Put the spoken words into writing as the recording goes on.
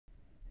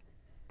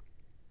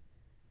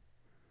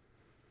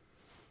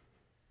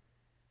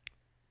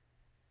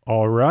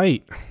All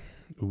right.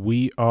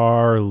 We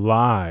are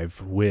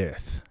live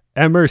with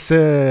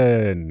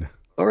Emerson.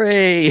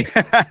 Hooray!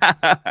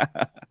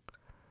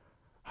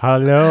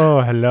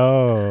 Hello,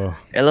 hello.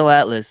 Hello,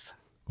 Atlas.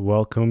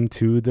 Welcome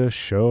to the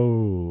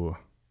show.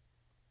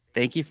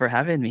 Thank you for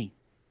having me.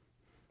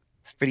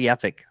 It's pretty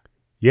epic.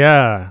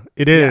 Yeah,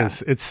 it Yeah.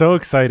 is. It's so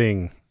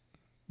exciting.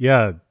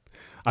 Yeah,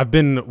 I've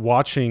been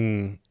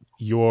watching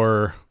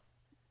your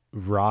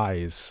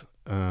rise.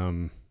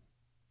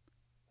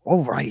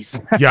 Oh, rice.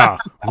 Yeah,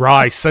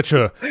 rise.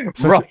 Yeah.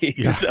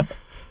 Rice.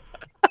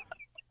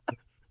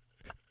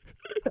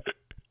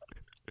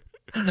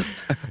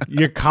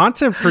 Your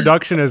content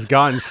production has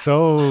gotten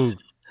so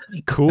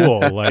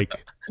cool. Like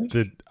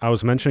I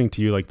was mentioning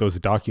to you, like those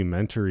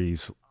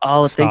documentaries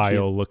Oh, thank you.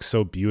 style looks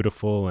so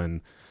beautiful,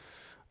 and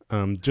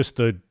just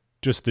the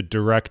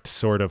direct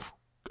sort of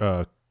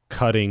uh,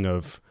 cutting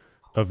of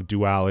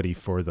duality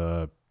for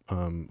the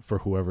for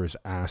whoever's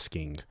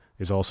asking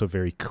is also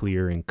very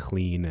clear and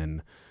clean,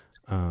 and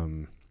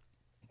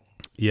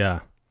yeah.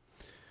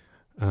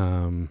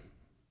 Um,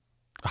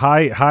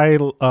 hi,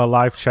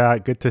 live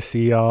chat. Good to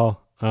see y'all.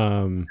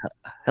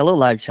 Hello,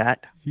 live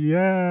chat.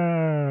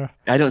 Yeah.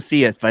 I don't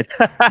see it, but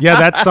Yeah,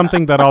 that's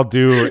something that I'll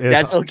do is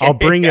that's I'll okay.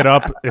 bring it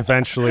up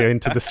eventually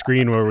into the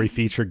screen where we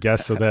feature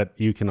guests so that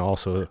you can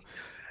also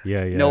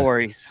yeah, No yeah.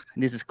 worries.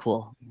 This is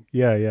cool.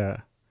 Yeah, yeah.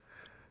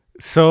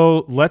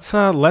 So let's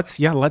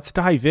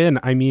dive in.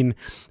 I mean,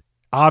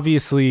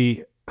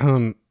 obviously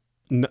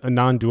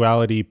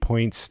non-duality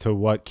points to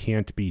what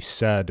can't be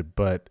said,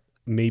 but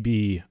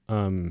maybe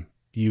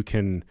you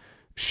can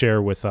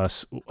share with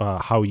us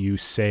how you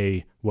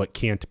say what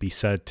can't be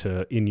said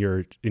to in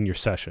your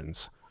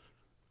sessions.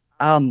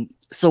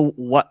 So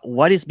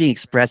what is being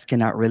expressed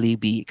cannot really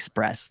be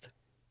expressed.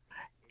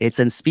 It's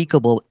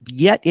unspeakable,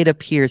 yet it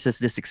appears as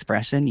this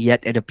expression, yet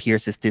it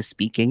appears as this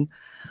speaking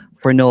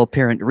for no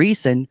apparent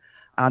reason.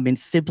 And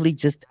simply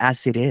just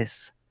as it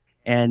is.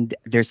 And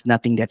there's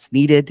nothing that's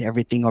needed.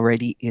 Everything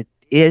already it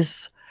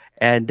is.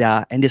 And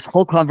this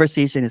whole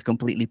conversation is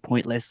completely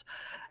pointless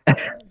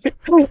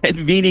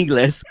and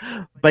meaningless.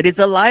 But it's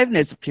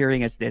aliveness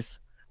appearing as this,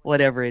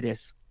 whatever it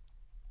is.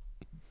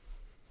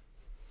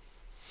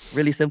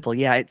 Really simple.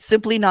 Yeah, it's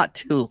simply not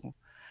two.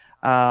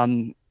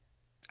 Um,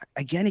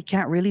 Again, it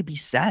can't really be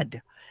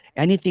said.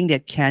 Anything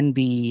that can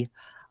be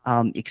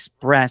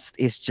expressed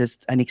is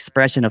just an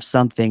expression of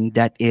something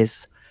that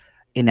is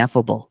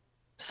ineffable,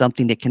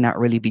 something that cannot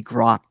really be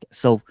grokked.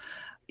 So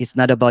it's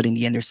not about in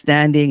the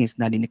understanding, it's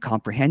not in the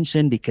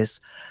comprehension, because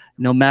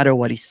no matter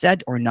what is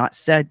said or not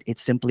said, it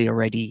simply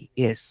already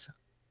is.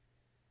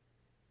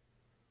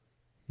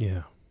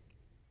 Yeah.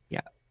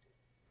 Yeah.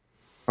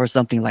 Or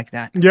something like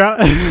that.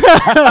 Yeah.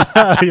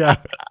 Yeah.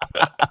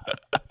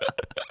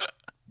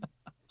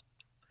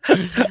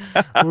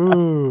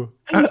 Ooh.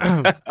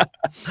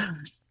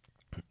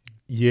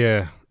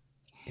 Yeah.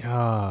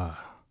 Yeah.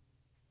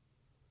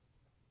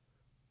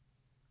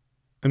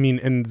 I mean,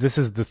 and this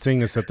is the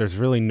thing is that there's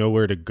really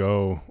nowhere to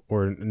go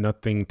or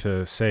nothing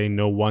to say,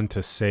 no one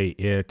to say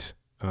it.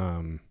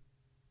 And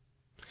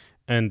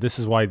this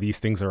is why these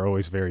things are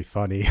always very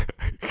funny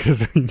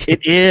because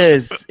It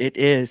is. It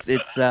is.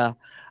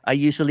 I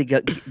usually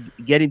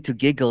get into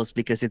giggles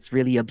because it's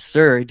really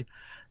absurd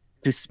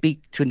to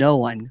speak to no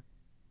one.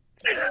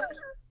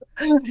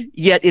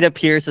 Yet it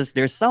appears as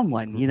there's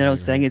someone. You know what I'm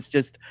right, saying?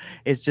 right.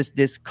 It's just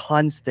this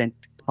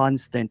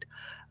constant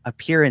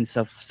appearance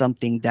of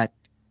something that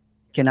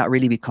cannot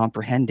really be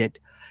comprehended.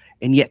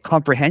 And yet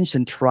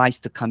comprehension tries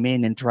to come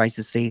in and tries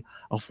to say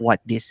of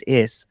what this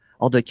is,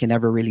 although it can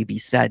never really be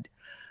said.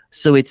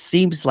 So it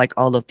seems like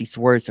all of these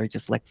words are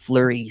just like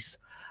flurries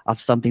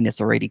of something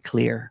that's already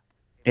clear.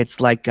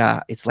 It's like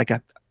a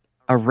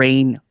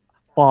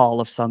rainfall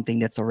of something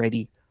that's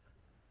already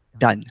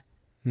done.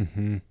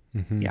 Mm-hmm,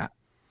 mm-hmm. Yeah.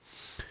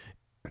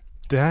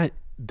 That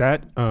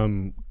that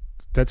um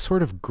that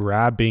sort of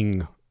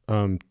grabbing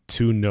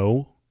to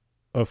know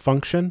a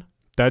function,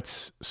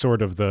 that's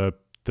sort of the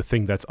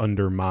thing that's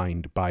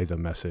undermined by the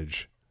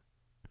message.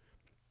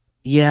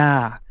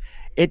 Yeah.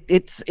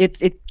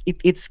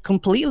 It's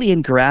completely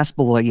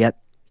ingraspable, yet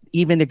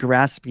even the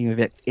grasping of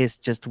it is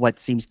just what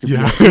seems to be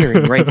Yeah.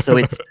 appearing, right? So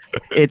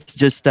it's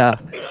just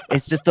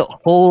the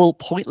whole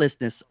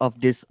pointlessness of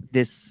this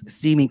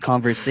seeming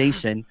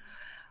conversation,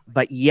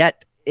 but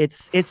yet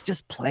it's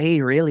just play,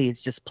 really. It's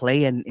just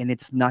play, and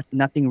it's not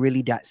nothing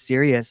really that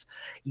serious.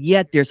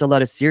 Yet there's a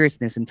lot of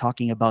seriousness in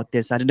talking about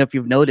this. I don't know if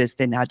you've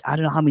noticed, and I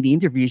don't know how many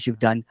interviews you've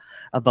done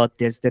about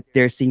this, that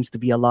there seems to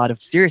be a lot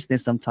of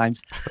seriousness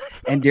sometimes,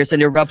 and there's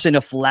an eruption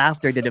of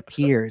laughter that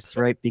appears,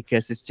 right?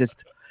 Because it's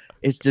just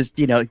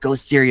it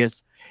goes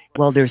serious.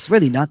 Well, there's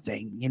really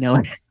nothing.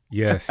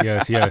 Yes,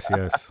 yes, yes,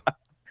 yes.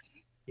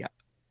 Yeah.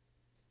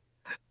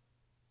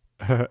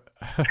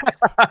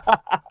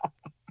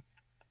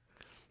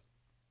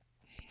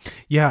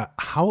 Yeah,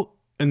 how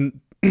and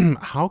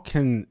how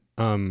can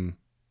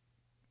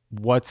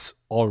what's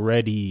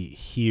already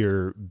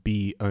here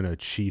be an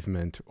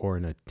achievement or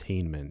an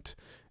attainment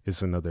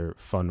is another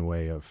fun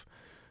way of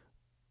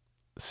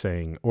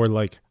saying? Or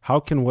like, how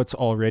can what's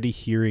already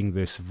hearing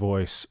this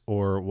voice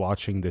or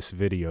watching this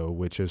video,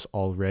 which is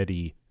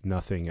already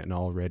nothing and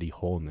already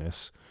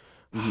wholeness,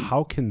 Mhm.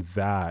 how can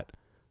that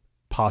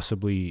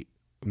possibly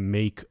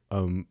make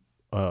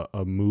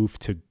a move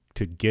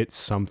to get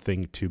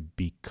something to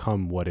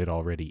become what it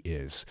already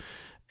is?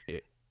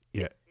 It,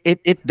 yeah.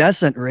 It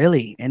doesn't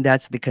really, and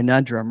that's the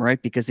conundrum,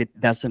 right? Because it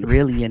doesn't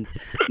really, and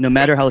no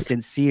matter how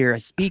sincere a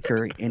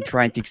speaker in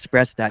trying to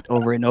express that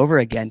over and over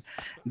again,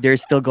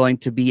 there's still going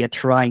to be a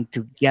trying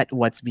to get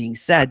what's being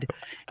said,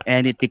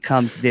 and it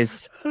becomes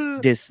this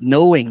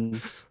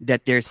knowing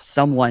that there's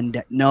someone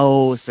that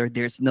knows or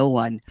there's no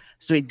one.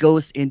 So it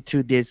goes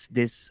into this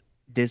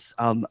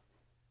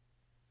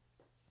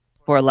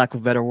for lack of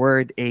a better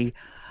word, a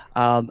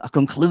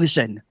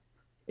conclusion.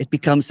 It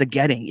becomes a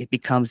getting. It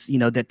becomes,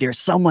 that there's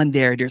someone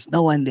there, there's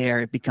no one there.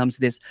 It becomes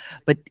this.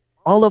 But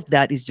all of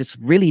that is just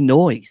really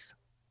noise.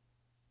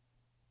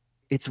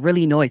 It's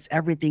really noise.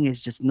 Everything is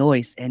just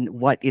noise and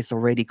what is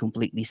already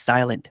completely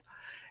silent.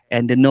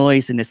 And the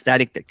noise and the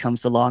static that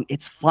comes along,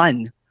 it's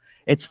fun.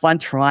 It's fun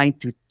trying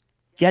to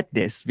get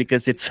this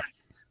because it's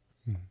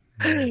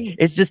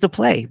it's just a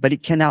play, but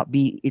it cannot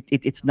be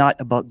it's not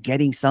about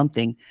getting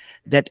something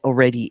that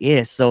already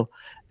is. So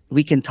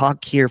we can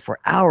talk here for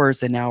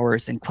hours and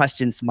hours, and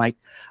questions might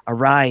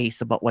arise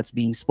about what's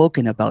being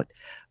spoken about,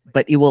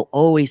 but it will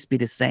always be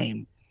the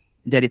same,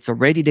 that it's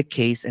already the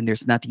case and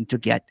there's nothing to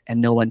get and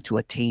no one to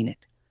attain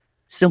it.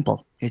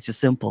 Simple. It's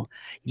just simple.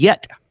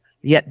 Yet,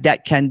 yet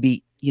that can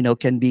be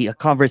a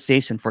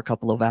conversation for a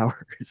couple of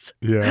hours.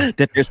 Yeah.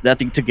 That there's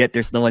nothing to get,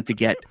 there's no one to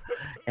get,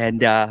 and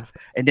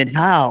then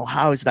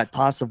how is that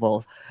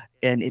possible?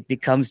 And it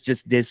becomes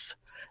just this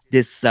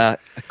a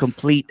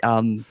complete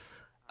um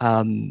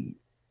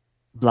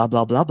blah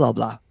blah blah blah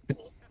blah.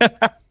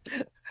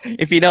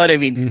 If you know what I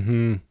mean.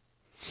 Hmm.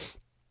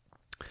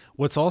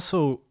 What's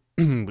also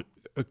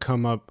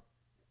come up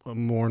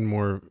more and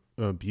more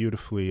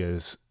beautifully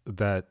is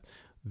that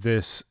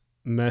this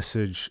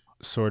message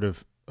sort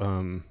of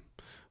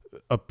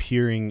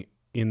appearing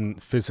in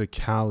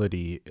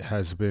physicality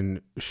has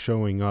been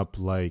showing up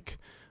like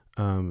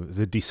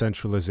the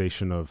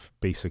decentralization of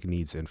basic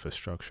needs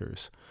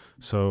infrastructures.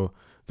 So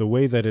the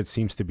way that it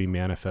seems to be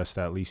manifest,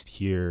 at least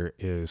here,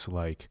 is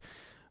like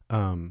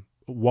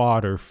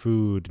water,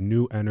 food,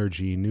 new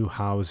energy, new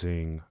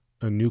housing,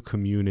 new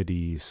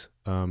communities,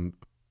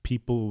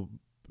 people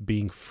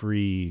being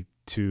free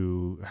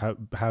to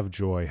have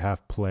joy,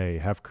 have play,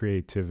 have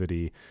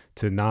creativity,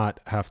 to not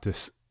have to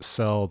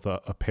sell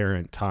the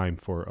apparent time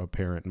for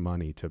apparent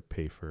money to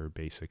pay for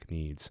basic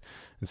needs.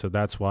 And so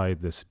that's why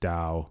this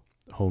DAO,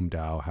 home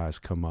DAO, has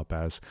come up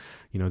as,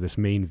 this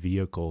main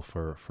vehicle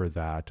for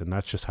that. And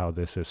that's just how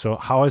this is. So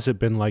how has it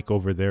been like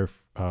over there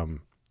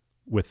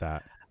with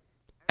that?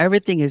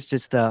 Everything is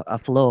just a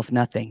flow of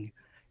nothing,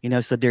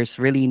 so there's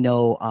really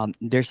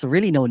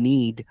no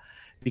need,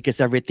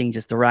 because everything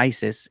just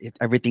arises.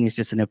 Everything is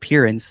just an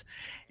appearance,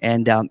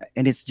 and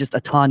it's just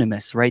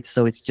autonomous, right?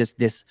 So it's just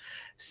this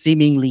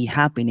seemingly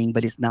happening,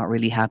 but it's not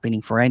really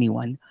happening for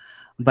anyone,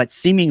 but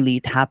seemingly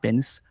it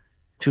happens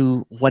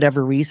to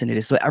whatever reason it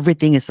is. So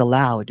everything is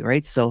allowed,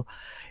 right? So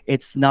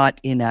it's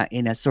not in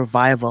a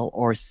survival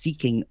or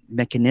seeking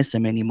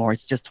mechanism anymore.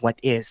 It's just what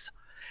is.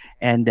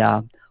 And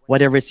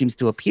whatever seems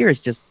to appear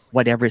is just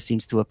whatever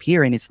seems to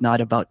appear, and it's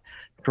not about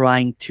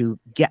trying to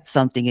get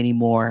something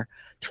anymore,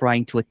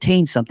 trying to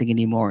attain something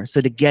anymore. So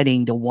the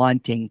getting, the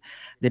wanting,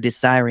 the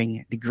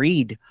desiring, the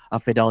greed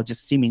of it all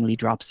just seemingly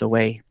drops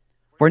away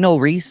for no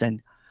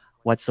reason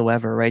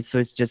whatsoever, right? So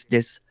it's just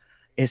this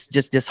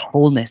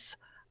wholeness.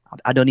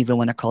 I don't even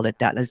want to call it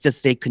that. Let's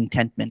just say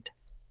contentment.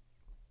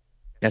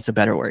 That's a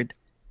better word.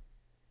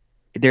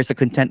 There's a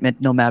contentment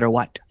no matter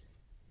what.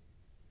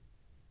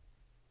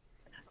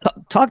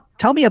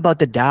 Tell me about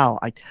the DAO.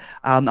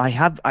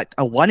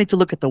 I wanted to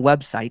look at the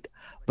website,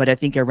 but I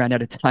think I ran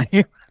out of time.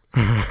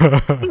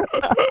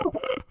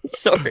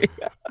 Sorry.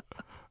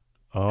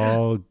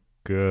 All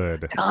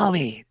good. Tell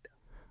me.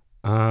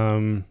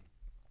 Um,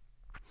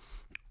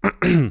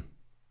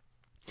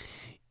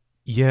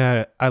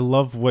 yeah, I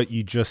love what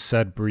you just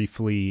said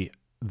briefly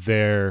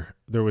there.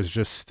 There was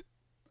just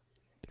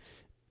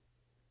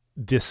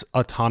this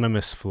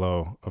autonomous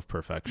flow of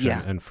perfection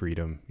Yeah. and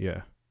freedom.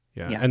 Yeah.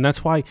 Yeah. Yeah. And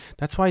that's why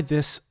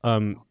this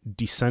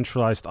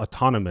decentralized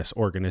autonomous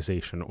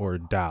organization, or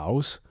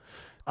DAOs,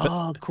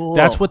 Oh, that's cool.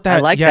 what I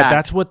that like yeah, that.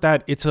 that's what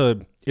that it's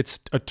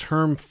a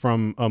term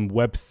from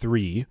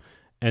Web3,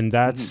 and Hmm.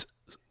 that's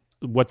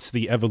what's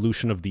the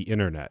evolution of the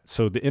internet.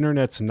 So the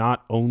internet's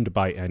not owned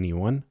by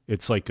anyone.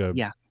 It's like a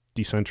Yeah.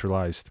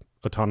 decentralized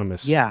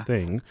autonomous Yeah.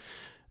 thing.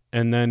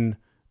 And then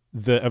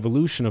the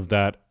evolution of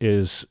that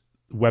is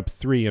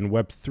Web3, and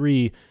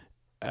Web3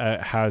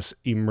 has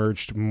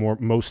emerged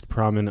most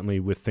prominently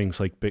with things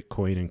like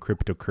Bitcoin and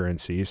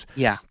cryptocurrencies.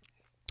 Yeah.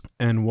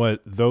 And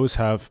what those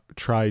have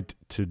tried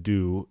to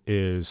do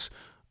is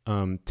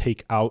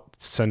take out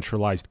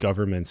centralized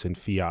governments and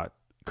fiat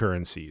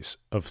currencies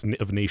of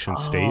nation Oh,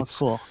 states.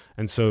 cool.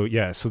 And so,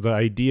 yeah, so the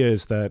idea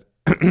is that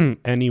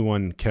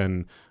anyone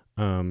can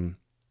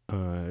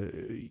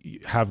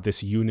have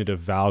this unit of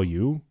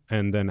value,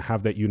 and then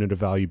have that unit of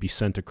value be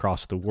sent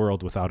across the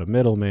world without a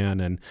middleman,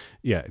 and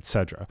yeah,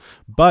 etc.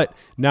 But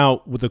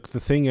now the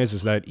thing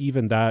is that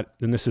even that,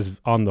 and this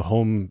is on the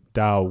Home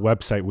DAO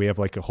website, we have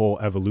like a whole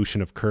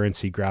evolution of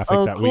currency graphic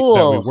Oh, that we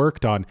cool.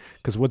 worked on,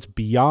 because what's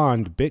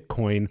beyond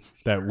Bitcoin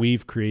that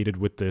we've created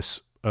with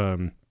this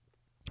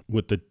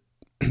with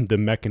the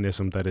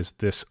mechanism that is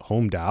this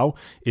Home DAO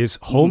is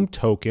Mhm. home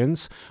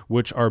tokens,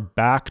 which are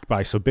backed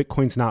by, so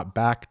Bitcoin's not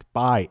backed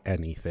by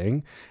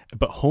anything,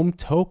 but home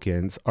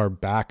tokens are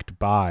backed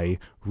by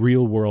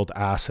real world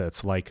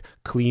assets like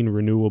clean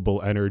renewable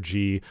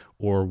energy,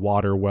 or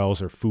water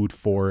wells, or food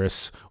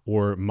forests,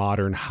 or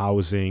modern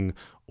housing,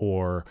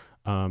 or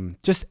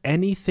just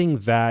anything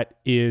that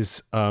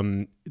is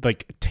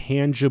like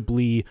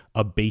tangibly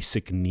a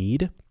basic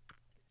need.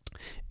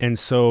 And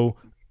so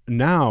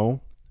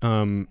now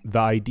the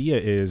idea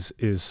is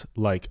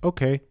like,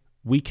 okay,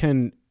 we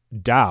can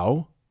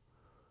DAO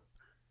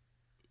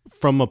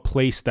from a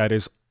place that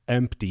is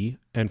empty,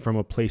 and from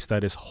a place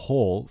that is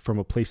whole, from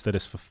a place that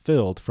is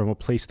fulfilled, from a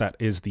place that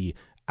is the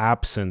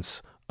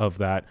absence of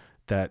that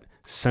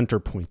center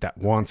point that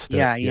wants to,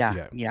 Yeah, yeah, yeah,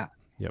 yeah, yeah.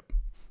 yep.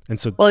 And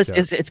so Well, it's yeah,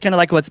 it's, it's kind of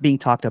like what's being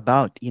talked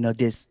about.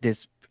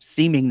 This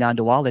seeming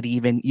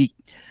non-duality.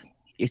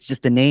 It's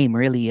just the name.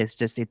 Really, it's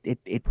just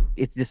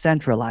it's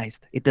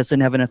decentralized. It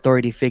doesn't have an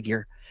authority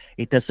figure.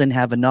 It doesn't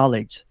have a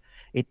knowledge.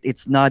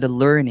 It's not a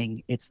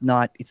learning. It's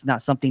not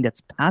something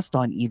that's passed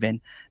on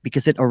even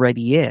because it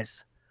already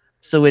is.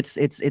 So it's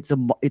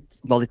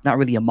not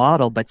really a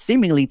model, but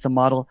seemingly it's a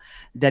model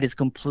that is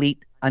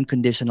complete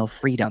unconditional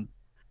freedom.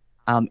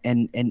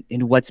 And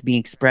what's being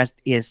expressed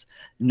is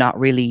not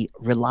really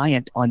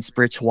reliant on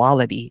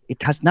spirituality.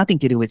 It has nothing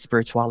to do with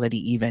spirituality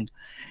even.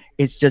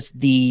 It's just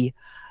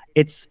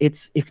it's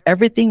if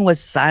everything was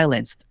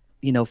silenced,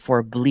 for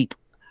a bleep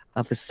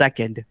of a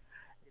second,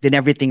 then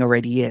everything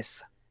already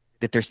is.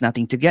 That there's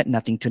nothing to get,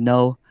 nothing to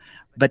know.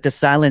 But the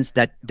silence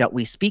that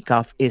we speak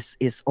of is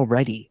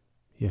already.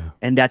 yeah,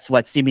 And that's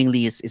what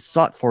seemingly is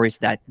sought for, is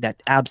that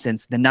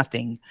absence, the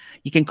nothing.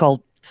 You can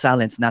call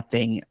silence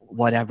nothing,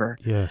 whatever.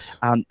 yes,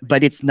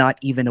 But it's not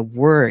even a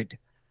word,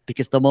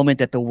 because the moment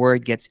that the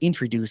word gets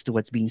introduced to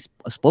what's being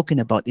spoken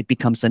about, it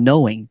becomes a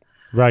knowing.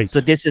 So right,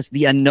 this is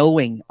the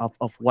unknowing of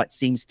what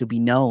seems to be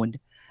known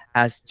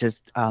as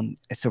just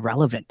as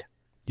irrelevant.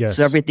 So yes,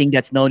 everything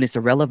that's known is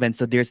irrelevant.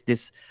 So there's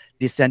this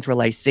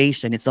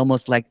decentralization. It's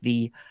almost like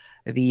the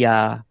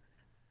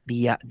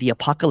the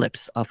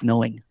apocalypse of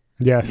knowing,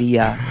 yes, the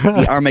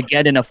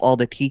Armageddon of all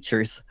the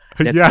teachers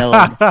that's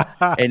known,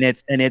 yeah, and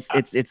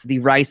it's the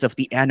rise of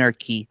the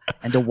anarchy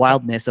and the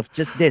wildness of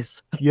just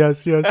this.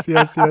 yes, yes,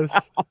 yes,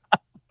 yes.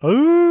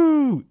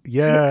 Oh,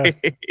 yeah.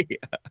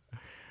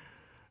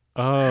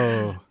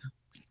 Oh,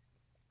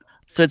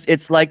 So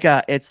it's like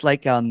a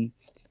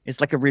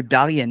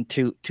rebellion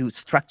to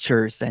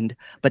structures,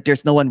 but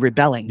there's no one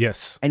rebelling.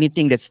 yes,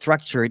 Anything that's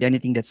structured,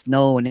 anything that's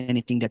known,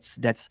 anything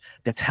that's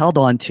held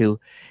on to,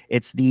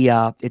 it's the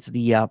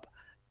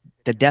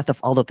death of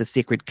all of the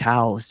sacred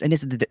cows, and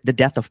it's the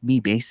death of me,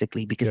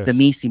 basically, because the yes,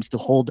 me seems to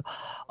hold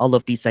all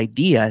of these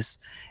ideas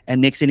and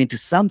mix it into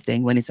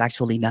something when it's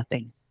actually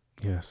nothing.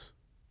 yes.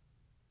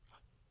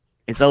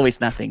 It's always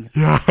nothing.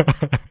 Yeah.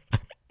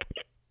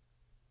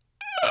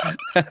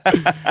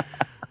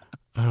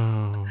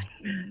 Oh,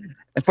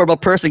 And from a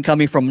person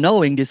coming from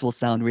knowing, this will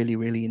sound really,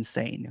 really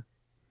insane.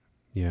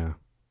 yeah,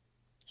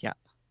 Yeah.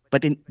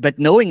 But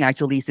knowing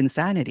actually is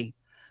insanity,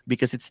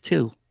 because it's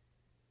two.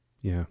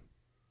 yeah.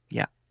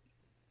 Yeah.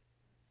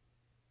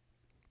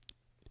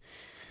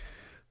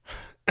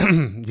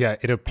 Yeah,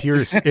 it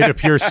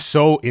appears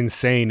so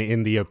insane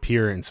in the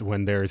appearance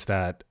when there's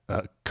that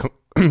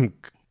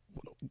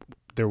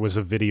there was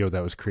a video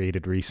that was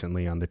created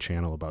recently on the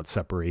channel about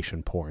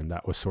separation porn.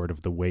 That was sort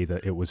of the way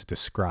that it was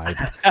described.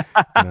 Just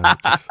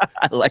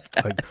I like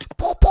like that.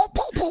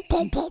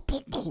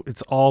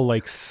 it's all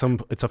like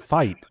it's a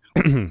fight.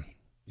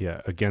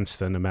 Yeah,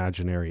 against an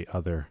imaginary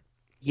other.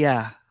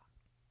 Yeah.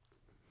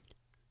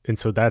 And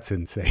so that's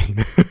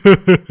insane.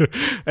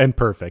 And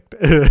perfect.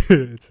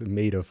 It's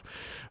made of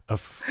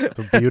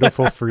the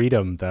beautiful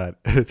freedom that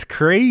it's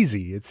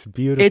crazy. It's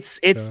beautiful.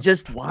 It's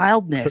just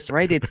wildness,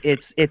 right?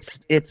 It's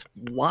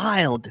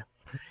wild.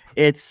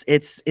 It's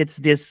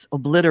this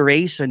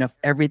obliteration of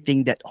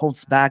everything that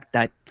holds back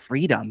that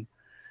freedom.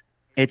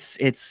 It's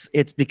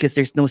because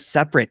there's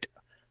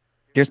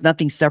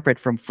nothing separate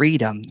from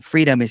freedom.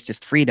 Freedom is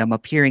just freedom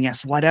appearing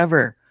as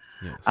whatever.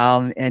 Yes.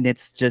 And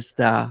it's just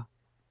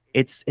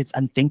it's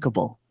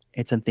unthinkable.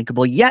 It's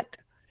unthinkable. Yet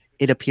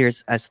it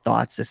appears as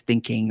thoughts, as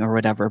thinking, or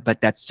whatever,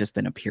 but that's just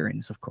an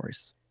appearance, of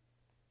course.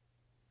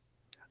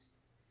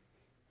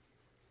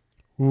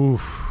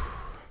 Oof.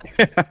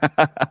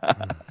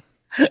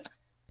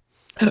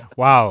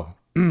 Wow.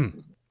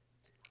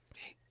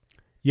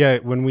 Yeah,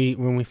 when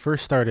we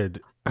first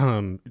started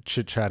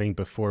chit chatting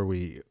before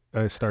we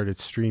started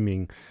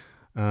streaming,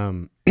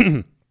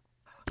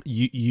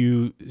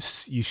 you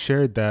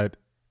shared that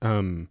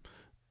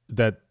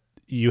that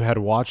you had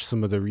watched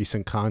some of the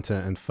recent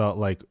content and felt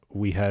like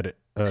we had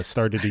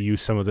started to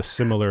use some of the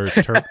similar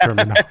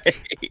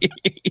terminology,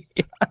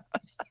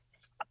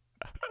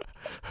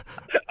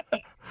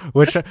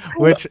 which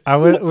I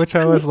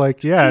was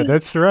like, yeah,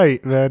 that's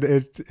right,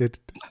 man.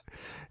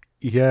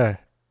 Yeah.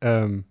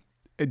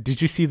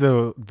 Did you see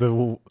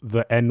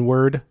the N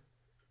word?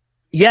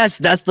 Yes,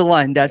 that's the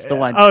one. That's the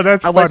one. Oh,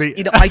 that's I was,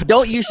 funny. I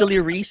don't usually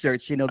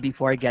research,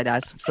 before I get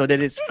asked, so that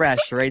it's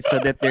fresh, right? So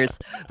that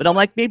but I'm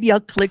like, maybe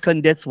I'll click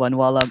on this one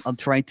while I'm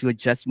trying to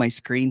adjust my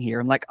screen here.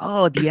 I'm like,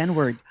 oh, the N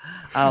word.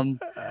 Um,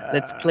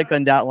 let's click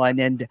on that one,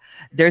 and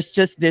there's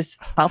just this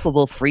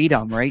palpable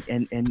freedom, right?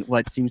 And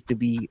what seems to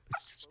be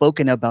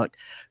spoken about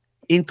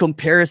in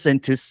comparison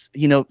to,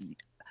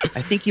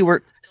 I think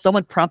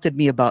someone prompted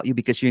me about you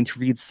because you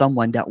interviewed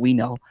someone that we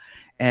know,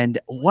 and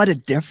what a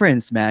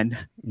difference, man.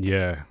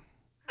 Yeah.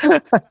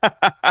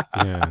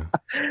 Yeah.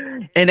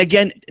 And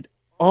again,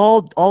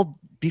 all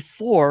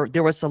before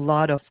there was a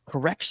lot of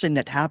correction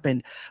that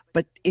happened,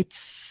 but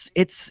it's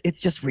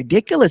just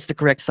ridiculous to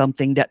correct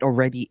something that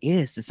already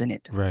is, isn't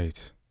it?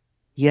 Right.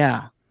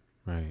 Yeah.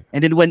 Right.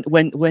 And then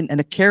when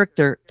a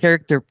character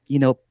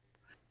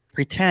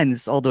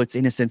pretends, although it's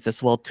innocence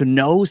as well, to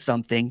know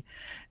something,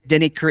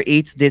 then it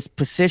creates this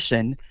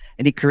position,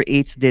 and it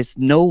creates this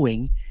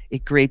knowing,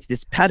 it creates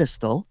this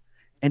pedestal,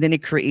 and then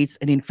it creates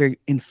an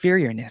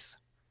inferiorness.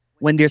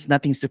 When there's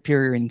nothing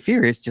superior and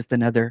inferior, it's just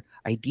another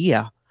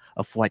idea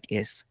of what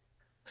is.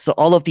 So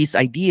all of these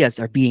ideas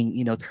are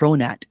being,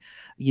 thrown at,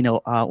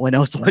 when I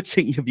was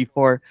watching you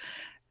before,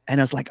 and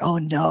I was like, oh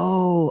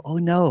no, oh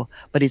no.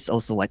 But it's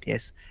also what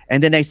is.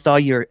 And then I saw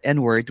your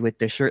N-word with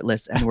the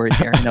shirtless N-word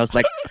there, and I was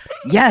like,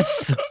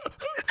 yes,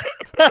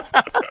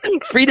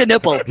 free the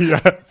nipple. Yeah,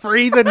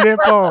 free the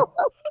nipple.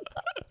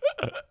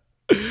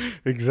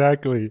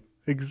 Exactly.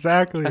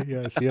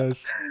 Yes.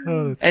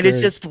 Oh, that's And great.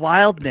 it's just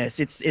wildness.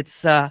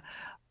 It's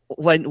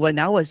when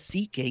I was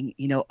seeking,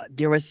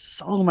 there was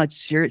so much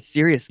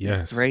seriousness,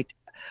 Yes. right?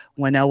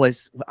 When I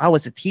was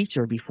a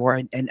teacher before,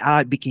 and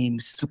I became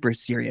super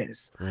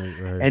serious. Right.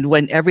 And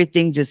when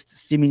everything just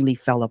seemingly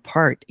fell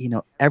apart,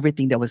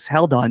 everything that was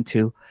held on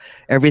to,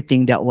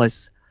 everything that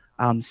was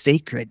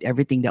sacred,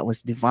 everything that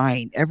was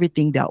divine,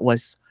 everything that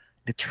was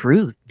the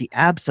truth, the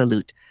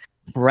absolute,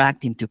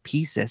 cracked into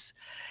pieces.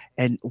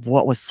 And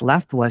what was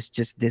left was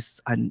just this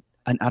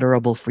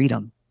unutterable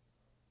freedom.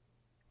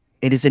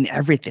 It is in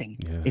everything.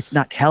 Yes. It's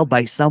not held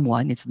by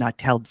someone. It's not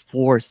held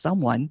for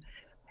someone,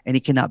 and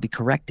it cannot be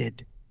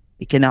corrected.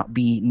 It cannot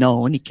be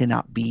known. It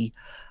cannot be,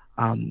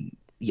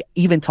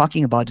 even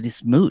talking about it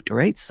is moot,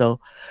 right? So,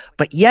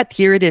 but yet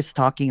here it is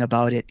talking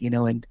about it,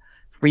 and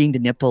freeing the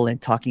nipple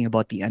and talking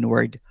about the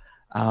N-word.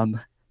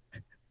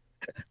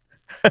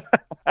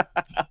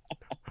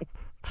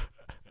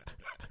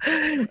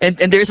 And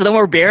there's no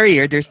more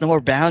barrier, there's no more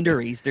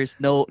boundaries, there's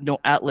no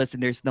Atlas,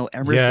 and there's no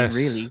Emerson,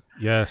 really.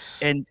 Yes.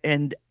 And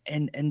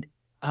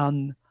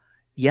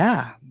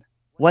yeah,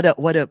 what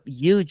a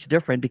huge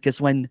difference, because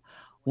when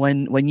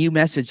you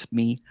messaged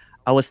me,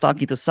 I was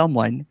talking to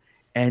someone,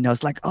 and I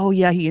was like, oh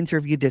yeah, he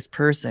interviewed this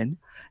person,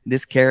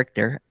 this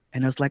character,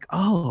 and I was like,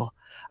 oh,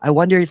 I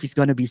wonder if he's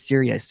going to be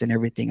serious and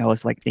everything. I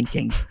was like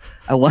thinking,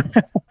 I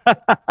wonder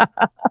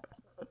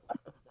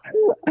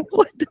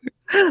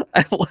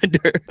I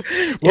wonder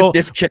Well,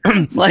 if this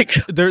like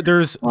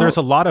there's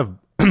a lot of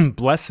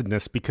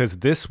blessedness, because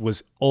this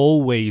was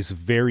always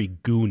very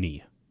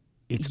goony.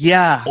 It's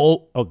yeah.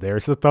 Oh,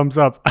 there's the thumbs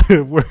up.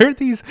 Where are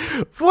these?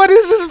 What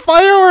is this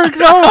fireworks?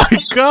 Oh my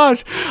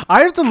gosh!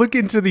 I have to look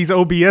into these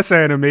OBS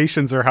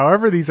animations, or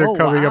however these are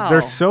coming up. They're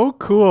Wow. so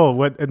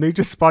cool. And they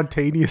just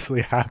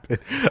spontaneously happen.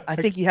 I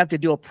think you have to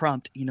do a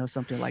prompt,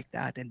 something like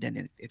that, and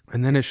then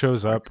it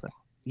shows up. sparks.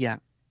 Yeah,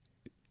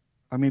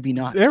 or maybe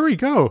not. There we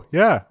go.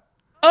 Yeah.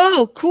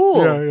 Oh,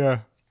 cool. Yeah.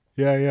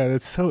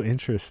 That's so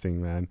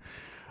interesting, man.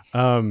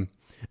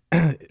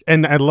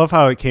 And I love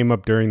how it came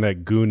up during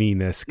that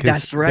gooniness.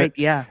 That's right.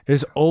 Yeah.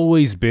 There's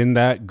always been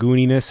that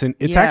gooniness, and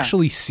it's Yeah.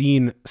 actually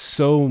seen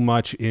so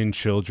much in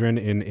children,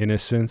 in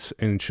innocence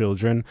in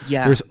children.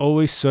 Yeah. There's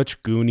always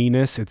such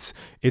gooniness.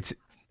 It's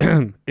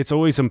it's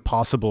always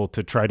impossible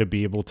to try to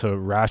be able to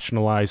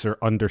rationalize or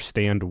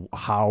understand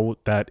how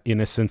that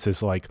innocence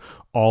is like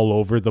all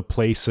over the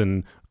place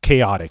and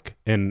chaotic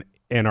and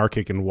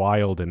anarchic and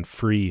wild and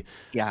free.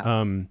 Yeah.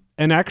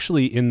 And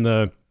actually in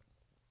the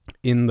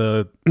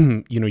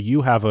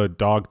you have a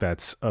dog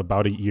that's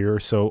about a year or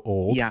so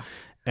old. Yeah.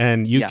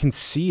 And you Yeah. can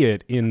see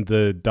it in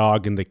the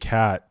dog and the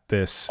cat.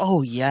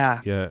 Oh yeah.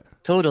 Yeah.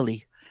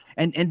 Totally.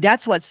 And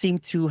that's what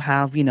seemed to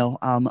have,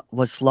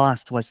 was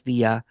lost, was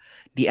the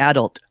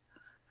adult,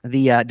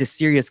 the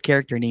serious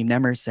character named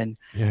Emerson,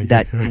 Yeah,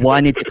 that yeah.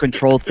 wanted to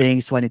control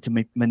things, wanted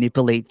to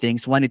manipulate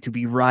things, wanted to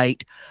be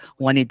right,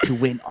 wanted to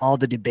win all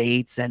the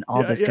debates and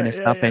all this kind of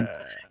stuff. And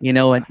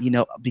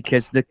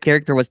because the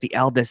character was the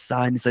eldest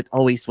son, so it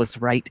always was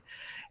right.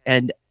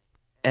 And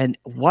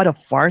what a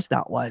farce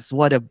that was!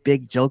 What a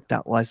big joke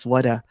that was!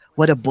 What a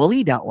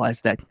bully that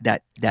was! That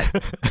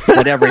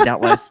whatever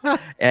that was.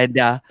 And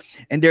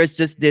there's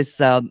just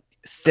this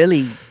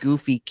silly,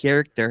 goofy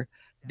character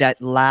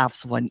that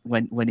laughs when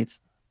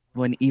it's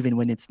when even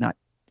when it's not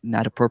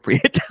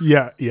appropriate.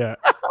 Yeah, yeah,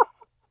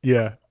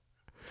 yeah.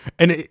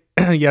 And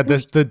yeah,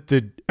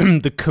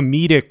 the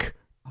comedic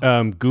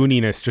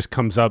gooniness just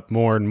comes up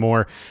more and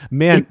more.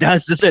 Man, It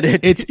does, isn't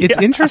it's it? it's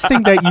Yeah.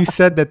 interesting that you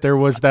said that there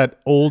was that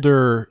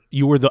older.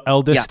 You were the Yeah.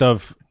 eldest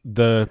of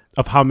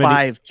how many?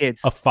 Five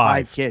kids. Of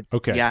Five five. kids.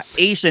 Okay. Yeah.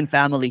 Asian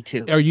family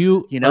too. Are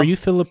you You are know? you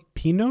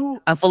Filipino?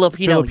 I'm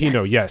Filipino.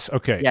 Filipino, Yes. yes.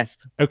 Okay. Yes.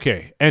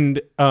 Okay.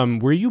 And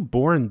were you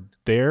born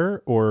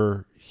there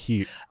or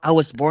here? I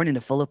was born in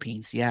the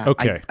Philippines. Yeah. I,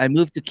 Okay. I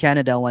moved to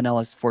Canada when I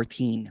was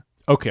 14.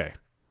 Okay.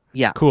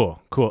 Yeah. Cool.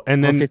 Cool.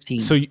 And Or then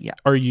 15. Yeah.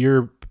 are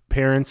your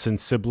parents and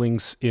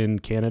siblings in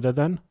Canada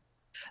then?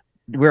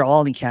 We're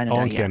all in All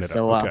Canada. in Yeah. Canada.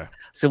 So Okay.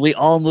 so we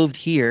all moved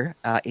here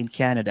in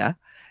Canada,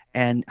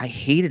 and I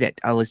hated it.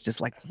 I was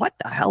just like, what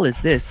the hell is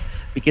this?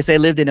 Because I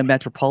lived in a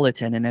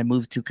metropolitan, and I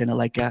moved to kind of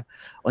like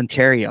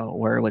Ontario,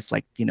 where it was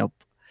like,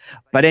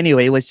 but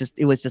anyway, it was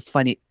just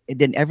funny. And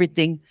then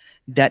everything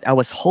that I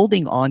was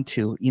holding on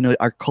to,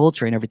 our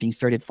culture and everything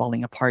started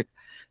falling apart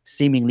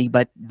seemingly,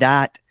 but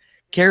that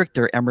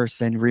character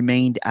Emerson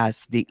remained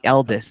as the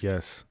eldest.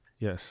 Yes.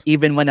 Yes.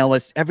 Even when I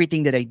was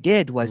everything that I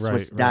did was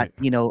Right. that,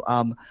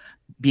 Right.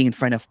 being in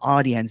front of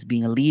audience,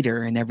 being a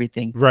leader and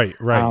everything, Right.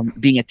 Right.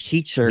 being a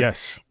teacher.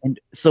 Yes. And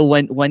so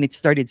when it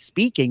started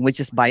speaking, which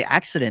is by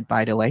accident,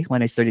 by the way,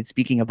 when I started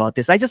speaking about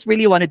this, I just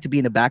really wanted to be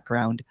in the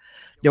background.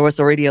 There was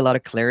already a lot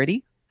of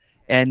clarity.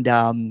 And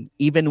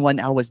even when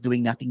I was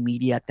doing nothing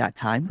media at that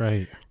time,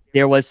 Right.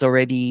 there was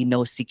already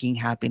no seeking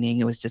happening.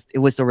 It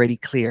was already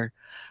clear.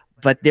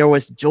 But there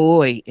was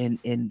joy in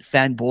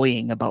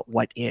fanboying about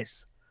what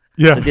is.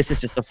 So Yeah. this is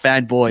just a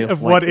fanboy of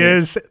Of what what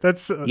is. is.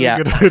 That's a Yeah.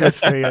 good way to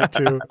say it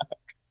too.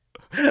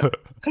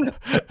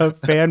 A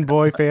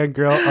fanboy,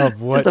 fangirl of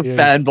Just a what is.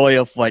 fanboy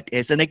of what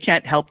is. And I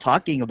can't help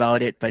talking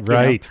about it, but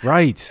Right.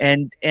 Right.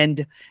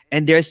 and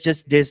there's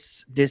just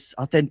this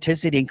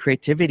authenticity and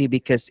creativity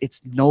because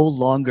it's no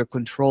longer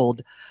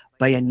controlled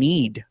by a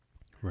need.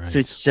 So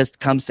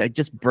Right. it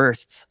just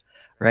bursts,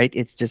 right?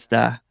 It's just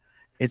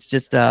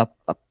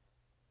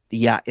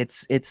yeah,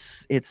 it's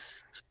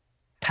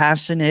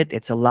passionate,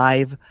 it's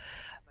alive,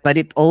 but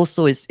it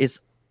also is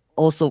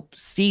also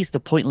sees the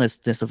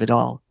pointlessness of it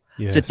all.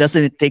 So it Yes.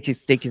 doesn't take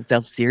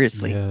itself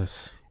seriously.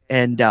 Yes.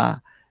 And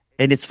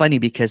and it's funny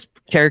because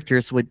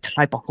characters would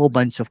type a whole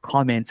bunch of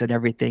comments and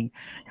everything.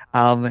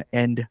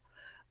 And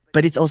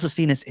but it's also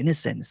seen as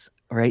innocence,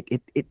 right?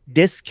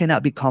 This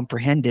cannot be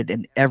comprehended,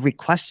 and every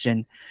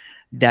question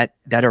that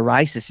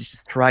arises is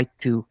just try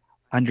to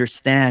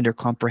understand or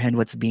comprehend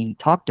what's being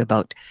talked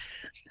about.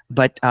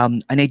 But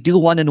and I do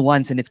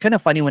one-on-ones, and it's kind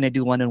of funny when I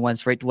do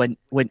one-on-ones, right?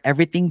 When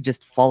everything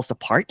just falls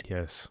apart,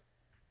 Yes.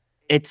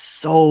 it's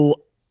so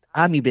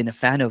I'm even a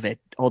fan of it,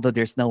 although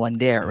there's no one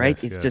there, right?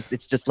 Yes.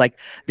 It's just like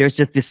there's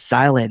just this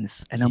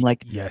silence, and I'm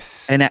like,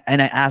 Yes. and I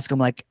ask them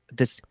like,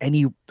 does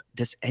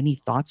any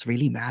thoughts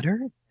really matter?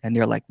 And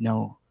they're like,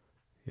 no.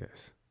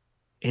 Yes.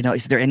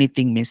 Is there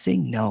anything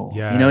missing? No.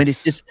 And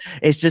it's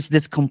Yes. just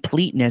this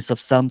completeness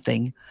of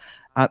something.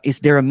 Is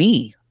there a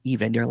me?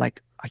 Even they're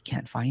like, I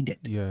can't find it.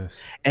 Yes.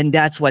 And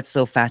that's what's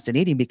so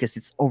fascinating because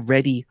it's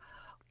already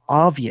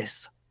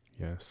obvious,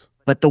 Yes.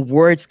 but the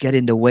words get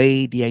in the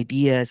way, the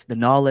ideas, the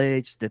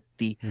knowledge, the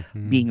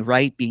Mhm. being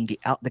right, being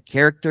the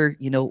character,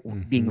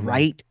 being Mhm.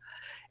 right.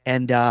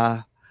 And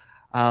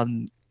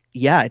um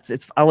yeah,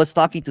 it's I was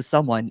talking to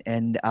someone,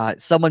 and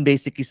someone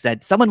basically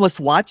said someone was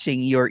watching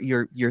your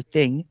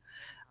thing.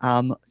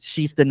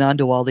 She's the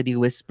non-duality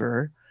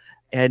whisperer,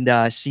 and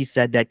she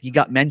said that you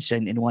got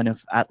mentioned in one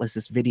of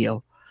Atlas's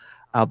video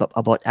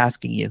about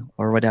asking you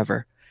or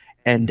whatever.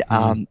 And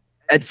Mhm.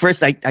 at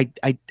first I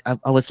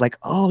was like,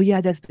 oh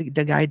yeah, that's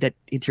the guy that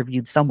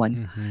interviewed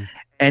someone. Mhm.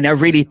 And I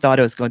really thought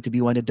it was going to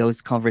be one of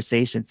those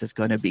conversations that's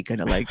going to be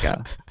kind of like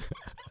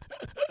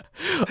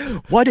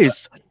what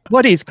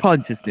is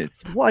consciousness,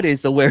 what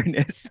is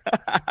awareness.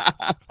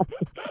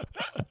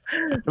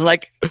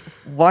 Like,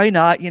 why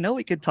not,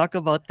 we could talk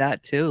about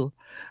that too.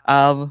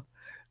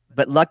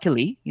 But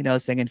luckily,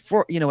 saying, and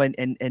for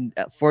and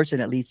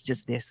fortunately it's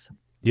just this.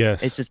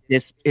 It's Yes. just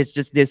this. It's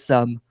just this.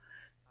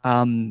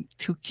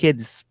 Two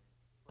kids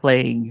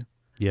playing,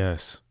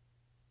 Yes.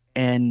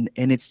 and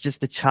it's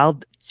just the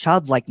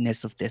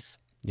childlikeness of this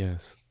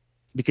Yes.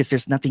 because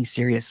there's nothing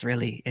serious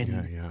really, Yeah.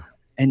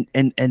 and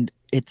Yeah. and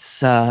it's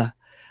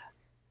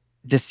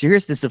the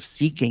seriousness of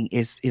seeking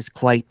is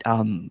quite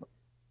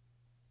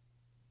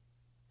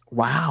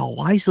wow,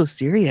 why so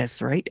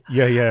serious, right?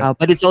 Yeah. Yeah.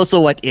 But it's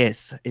also what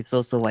is. It's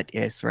also what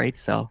is, right?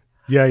 So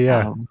Yeah.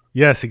 Yeah. um,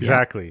 Yes, yeah,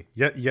 exactly.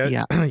 Yeah, yeah.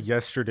 yeah,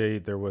 Yesterday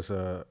there was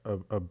a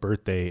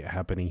birthday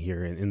happening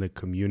here in the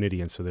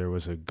community, and so there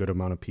was a good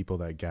amount of people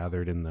that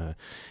gathered in the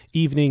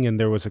evening, and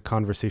there was a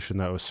conversation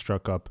that was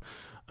struck up,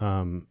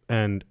 and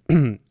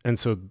and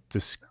so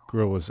this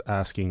girl was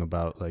asking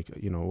about like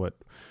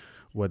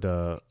what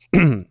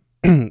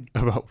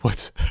about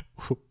what's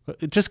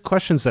just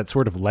questions that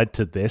sort of led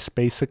to this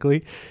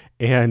basically,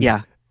 and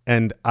yeah,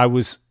 and I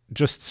was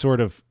just sort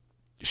of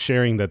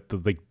sharing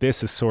that like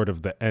this is sort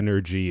of the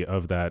energy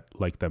of that,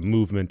 like the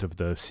movement of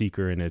the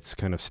seeker in its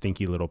kind of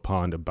stinky little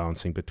pond of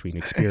bouncing between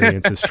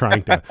experiences,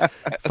 trying to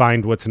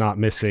find what's not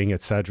missing,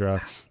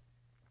 etc.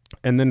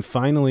 And then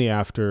finally,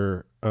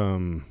 after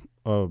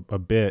a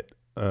bit,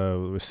 we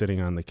were sitting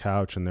on the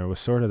couch, and there was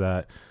sort of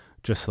that,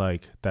 just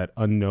like that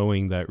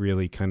unknowing that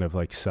really kind of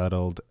like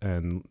settled,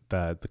 and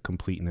that the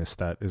completeness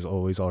that is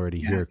always already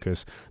Yeah. here,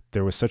 because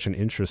there was such an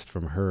interest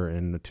from her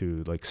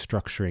into like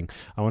structuring.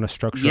 I want to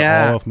structure all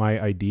Yeah. of my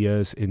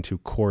ideas into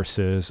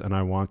courses, and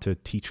I want to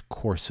teach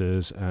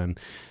courses, and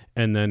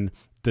then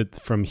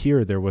from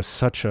here there was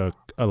such a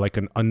like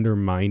an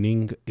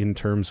undermining in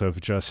terms of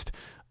just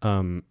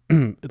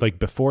like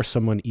before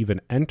someone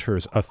even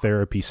enters a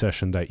therapy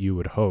session that you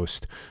would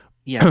host.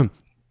 Yeah.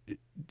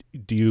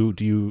 Do you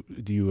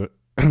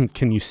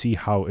can you see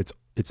how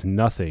it's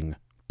nothing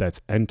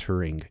that's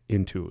entering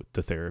into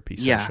the therapy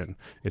Yeah. session?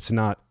 It's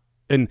not,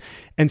 and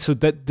so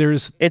that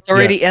there's, It's yeah,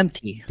 already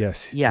empty.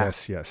 yes, Yeah.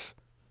 yes, yes.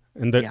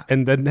 And that, Yeah.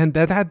 and then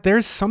that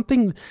there's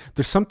something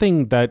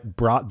that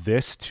brought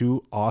this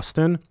to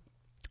Austin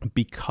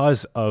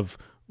because of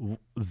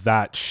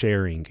that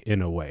sharing,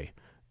 in a way,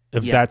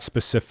 of Yeah. that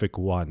specific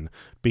one,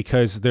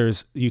 because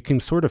you can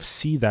sort of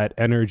see that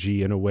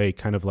energy in a way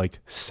kind of like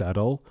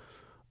settle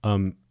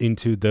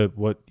into the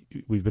what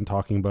we've been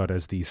talking about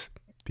as these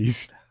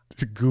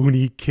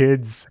Goonie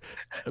kids.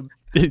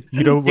 You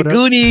know The what?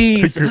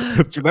 Goonies. Do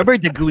you remember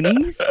the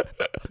Goonies?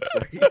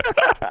 Sorry.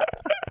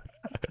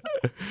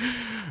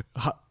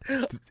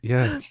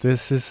 Yeah,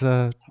 this is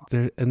there,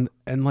 and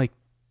like,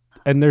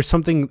 and there's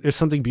something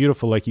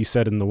beautiful, like you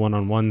said in the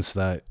one-on-ones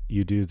that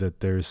you do, that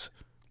there's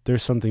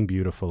something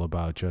beautiful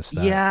about just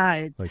that.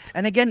 Yeah. Like,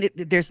 And again,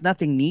 there's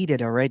nothing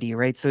needed already,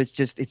 right? So it's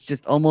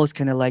just almost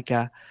kind of like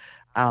a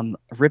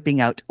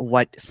ripping out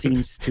what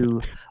seems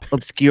to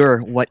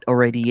obscure what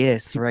already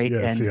is, right?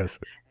 yes,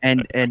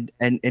 And yes,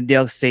 and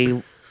they'll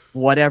say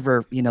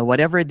whatever,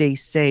 whatever they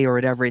say or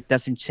whatever, it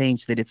doesn't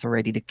change that it's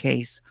already the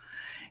case.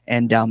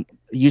 And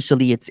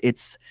usually it's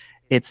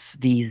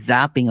the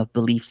zapping of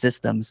belief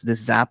systems, the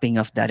zapping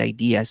of that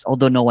ideas,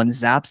 although no one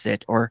zaps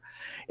it, or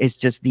it's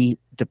just the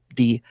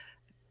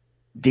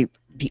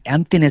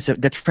emptiness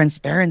of the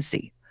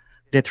transparency,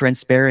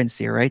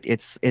 right?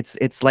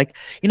 It's like,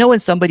 when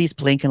somebody's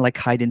playing kind of like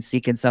hide and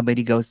seek, and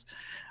somebody goes,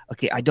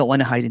 okay, I don't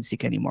want to hide and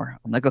seek anymore.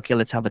 I'm like, okay,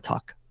 let's have a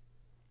talk.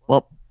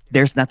 Well,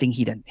 there's nothing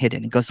hidden.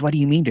 He goes, what do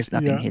you mean there's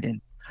nothing yeah,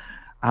 hidden?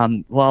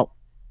 Well,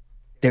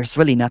 there's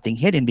really nothing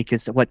hidden,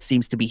 because what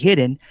seems to be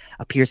hidden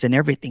appears in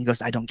everything. He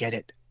goes, I don't get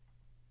it.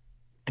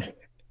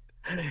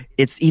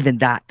 It's even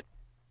that.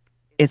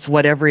 It's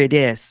whatever it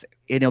is,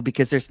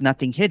 because there's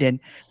nothing hidden.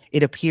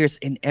 It appears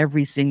in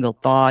every single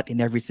thought, in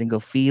every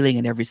single feeling,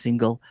 in every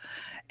single,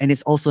 and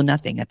it's also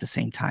nothing at the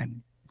same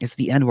time. It's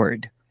the N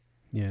word.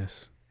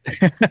 yes,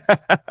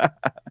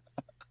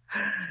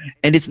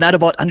 And it's not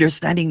about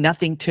understanding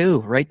nothing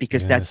too, right?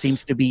 Because that seems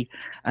yes, to be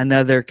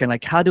another kind of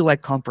like, how do I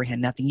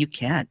comprehend nothing? You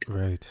can't.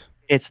 right,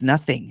 It's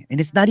nothing. And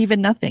it's not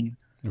even nothing.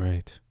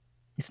 right,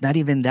 It's not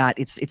even that.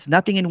 It's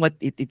nothing in what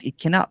it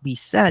cannot be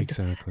said,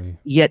 exactly.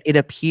 yet it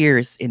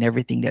appears in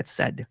everything that's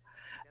said.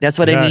 That's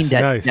what I mean. Yes,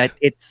 That nice.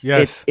 it's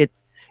Yes,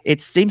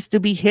 it seems to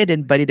be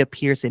hidden, but it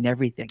appears in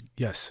everything.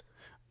 yes.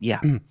 Yeah.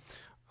 I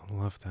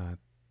love that.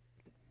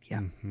 Yeah.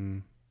 Hmm.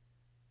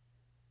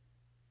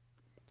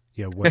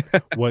 Yeah,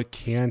 what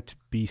can't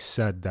be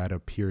said that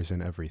appears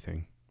in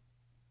everything.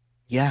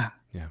 Yeah.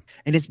 Yeah.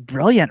 And it's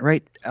brilliant,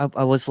 right?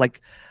 I was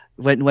like,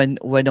 when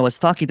I was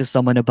talking to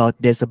someone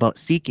about this, about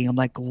seeking, I'm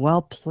like,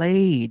 well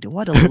played.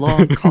 What a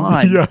long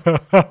con.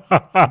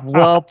 Yeah.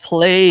 Well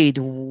played.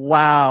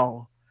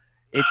 Wow.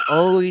 It's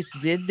always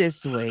been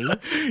this way.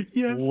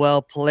 Yes.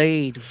 Well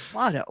played.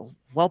 What a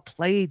well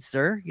played,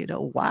 sir.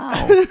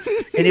 Wow.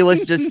 And it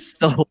was just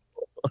so,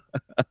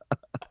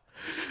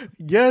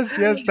 Yes,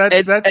 yes, and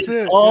that's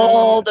it.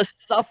 all Yeah. the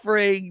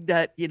suffering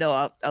that,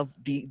 of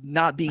the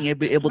not being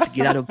able to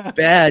get out of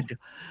bed,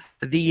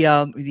 the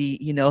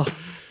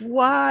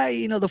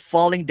why, the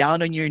falling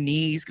down on your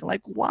knees,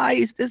 like, why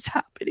is this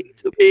happening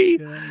to me?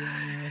 Yeah,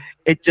 yeah, yeah.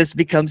 It just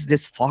becomes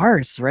this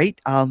farce, right?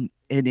 And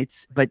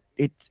it,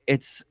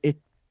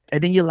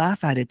 and then you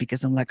laugh at it,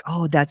 because I'm like,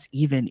 oh, that's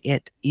even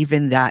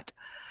that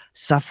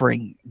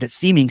suffering, the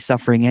seeming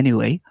suffering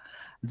anyway,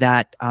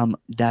 that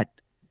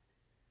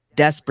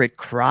desperate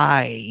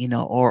cry,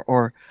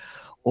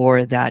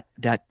 or that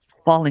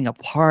falling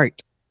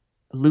apart,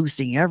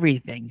 losing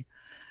everything,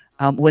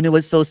 when it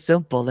was so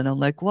simple. And I'm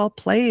like, well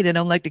played. And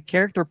I'm like, the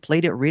character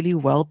played it really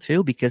well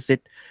too, because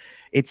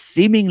it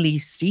seemingly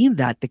seemed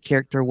that the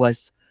character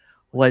was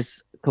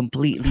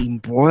completely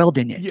embroiled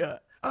in it, Yeah.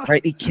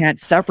 right? It can't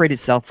separate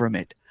itself from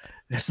it.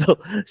 So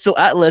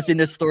Atlas, in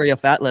the story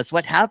of Atlas,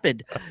 what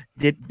happened?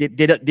 Did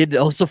it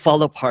also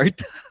fall apart?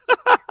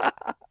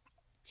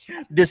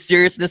 The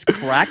seriousness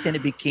cracked, and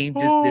it became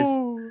just this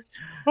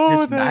Oh, this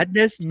that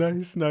madness.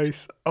 nice,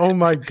 nice. Oh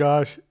my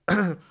gosh.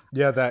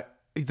 Yeah,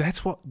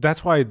 that's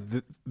why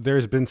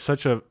there's been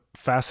such a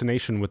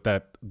fascination with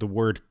the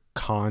word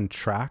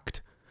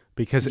contract,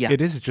 because Yeah.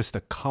 it is just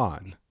a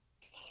con.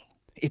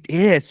 It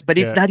is, but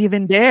it's Yeah. not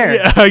even there.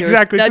 Yeah, There's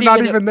exactly. It's not not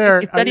even even there.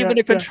 it's not Yeah, even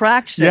a yeah.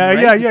 contraction, Yeah, right?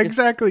 yeah, yeah, Because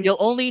exactly. you'll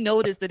only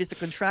notice that it's a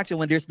contraction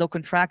when there's no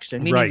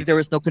contraction, meaning that there Right.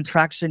 was no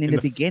contraction in In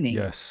the the beginning.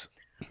 yes.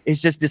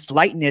 It's just this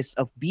lightness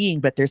of being,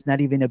 but there's not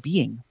even a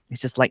being.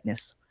 It's just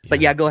lightness. But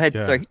Yeah. yeah, go ahead.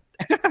 Yeah. Sorry.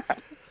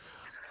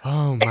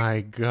 Oh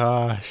my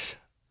gosh.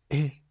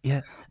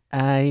 Yeah.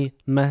 I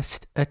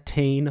must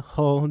attain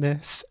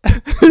wholeness.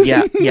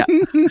 Yeah, yeah.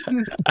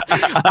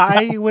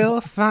 I will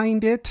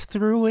find it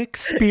through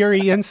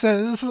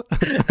experiences.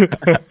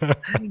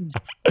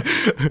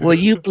 Will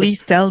you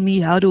please tell me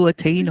how to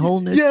attain Yes,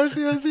 wholeness? yes,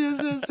 yes,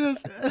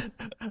 yes,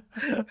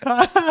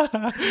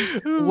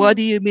 What yes.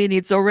 do you mean?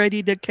 It's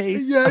already the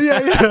case. Yeah,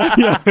 yeah,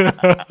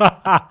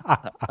 yeah,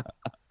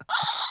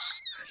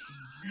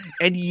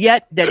 And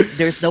yet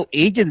there's no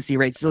agency,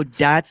 right? So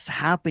that's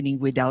happening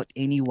without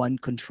anyone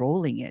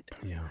controlling it.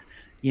 yeah.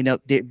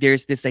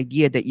 There's this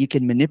idea that you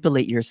can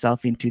manipulate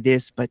yourself into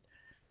this, but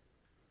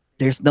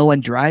there's no one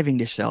driving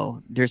the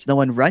show. There's no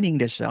one running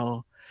the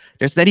show.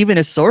 There's not even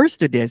a source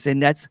to this,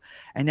 and that's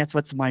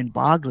what's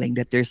mind-boggling,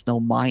 that there's no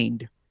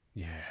mind,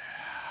 Yeah.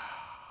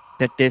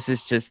 that this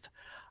is just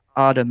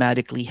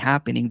automatically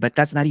happening, but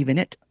that's not even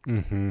it.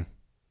 Mm-hmm.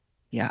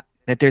 Yeah,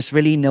 that there's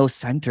really no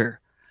center,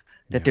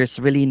 that Yeah. there's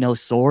really no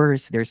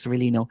source, there's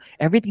really no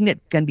everything that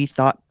can be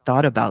thought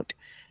about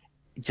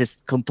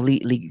just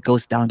completely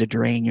goes down the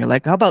drain. You're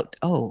like, how about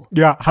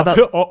Yeah. how about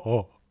Oh.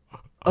 oh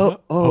Oh.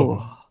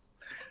 oh,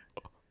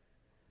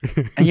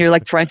 and you're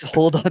like trying to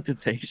hold on to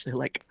things. You're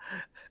like,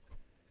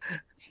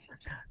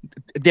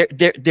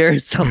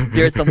 there's some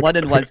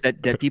one-on-ones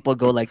that people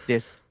go like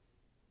this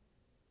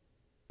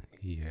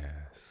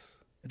Yes.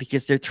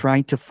 because they're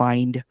trying to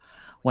find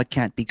what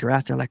can't be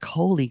grasped. They're like,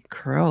 holy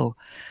crow,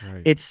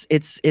 Right. it's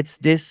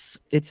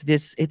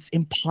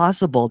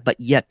impossible, but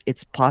yet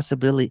it's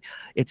possibility.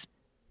 It's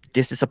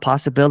This is a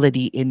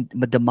possibility in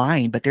the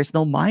mind, but there's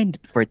no mind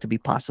for it to be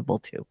possible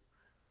to.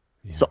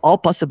 Yeah. So all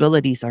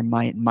possibilities are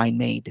mind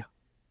made.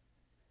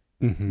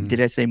 Mm-hmm.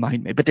 Did I say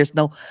mind made? But there's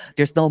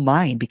no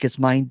mind, because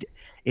mind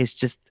is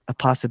just a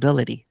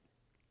possibility.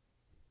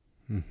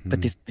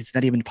 But Mm-hmm. this it's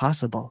not even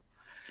possible.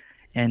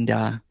 And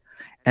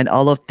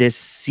all of this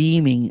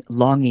seeming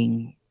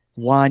longing,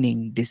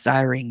 wanting,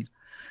 desiring,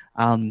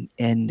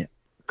 and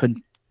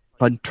con-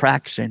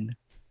 contraction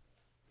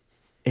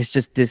is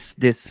just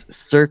this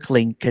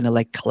circling kind of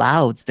like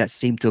clouds that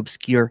seem to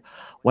obscure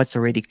what's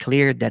already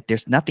clear, that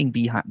there's nothing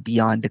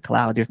beyond the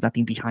cloud, there's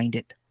nothing behind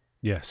it.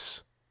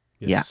 Yes.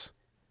 Yeah. Yes.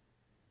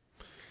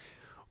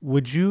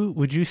 Would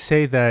you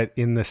say that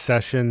in the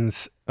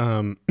sessions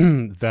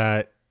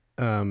that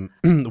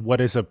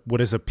what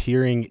is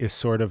appearing is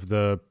sort of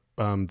the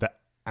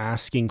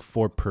asking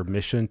for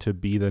permission to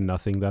be the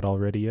nothing that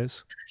already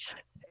is?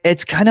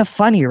 It's kind of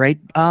funny, right?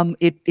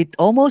 It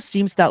almost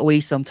seems that way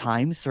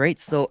sometimes, right?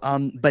 So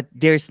but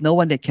there's no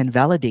one that can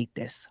validate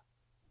this.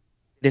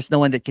 There's no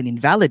one that can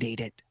invalidate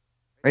it,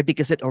 right?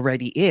 Because it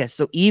already is.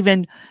 So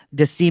even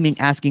the seeming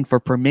asking for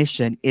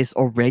permission is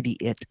already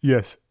it.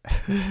 Yes.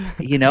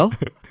 You know,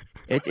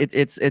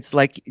 it's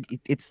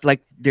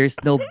like there's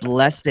no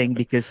blessing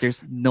because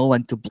there's no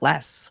one to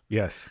bless,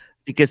 Yes.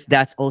 because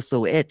that's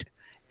also it.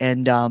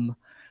 And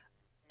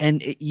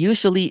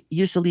usually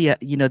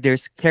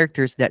there's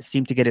characters that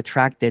seem to get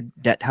attracted,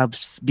 that have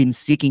been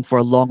seeking for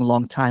a long,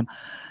 long time.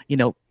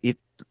 It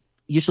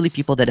usually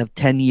people that have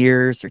 10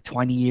 years or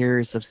 20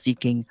 years of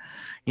seeking,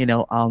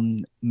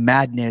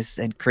 madness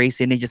and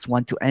crazy, and they just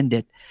want to end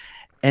it.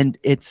 And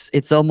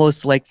it's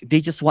almost like they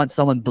just want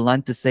someone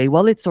blunt to say,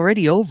 well, it's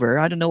already over.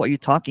 I don't know what you're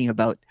talking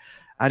about.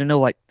 I don't know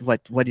what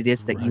it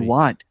is that you Right.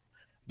 want,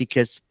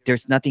 because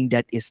there's nothing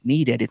that is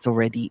needed.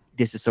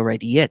 This is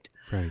already it.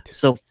 Right.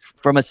 So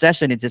from a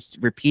session, it's just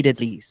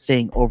repeatedly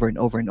saying over and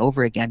over and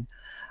over again.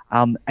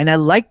 And I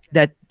like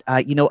that.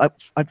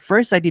 At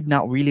first I did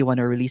not really want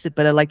to release it,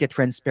 but I like the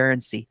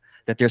transparency,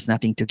 that there's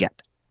nothing to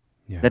get,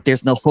 Yeah. that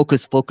there's no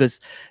hocus pocus,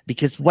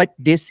 because what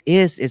this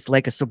is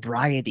like a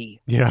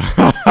sobriety Yeah.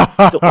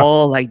 to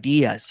all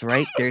ideas,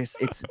 right?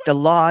 It's the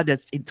law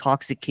that's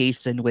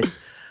intoxication with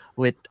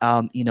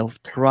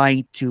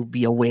trying to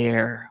be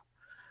aware,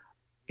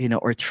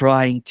 or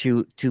trying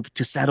to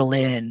settle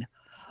in,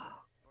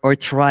 or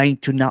trying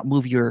to not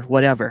move your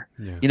whatever,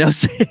 Yeah.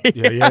 so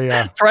Yeah. Yeah.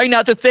 Yeah. trying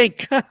not to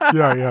think.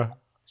 Yeah. Yeah.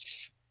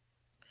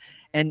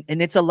 And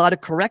it's a lot of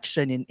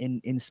correction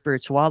in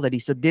spirituality.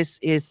 So this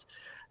is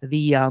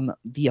the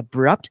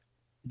abrupt,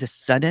 the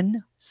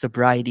sudden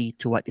sobriety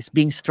to what is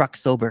being struck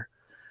sober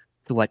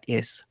to what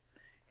is.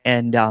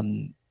 And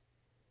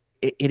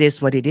it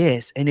is what it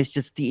is, and it's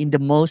just in the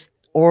most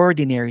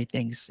ordinary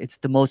things, it's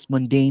the most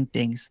mundane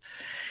things.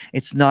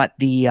 It's not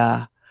the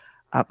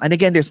and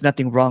again, there's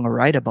nothing wrong or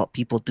right about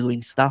people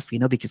doing stuff,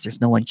 because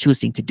there's no one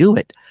choosing to do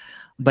it.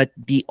 But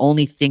the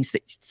only things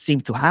that seem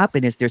to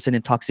happen is there's an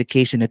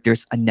intoxication, that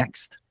there's a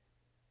next,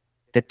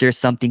 that there's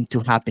something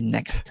to happen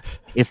next.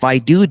 If I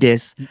do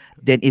this,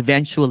 then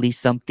eventually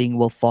something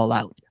will fall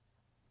out,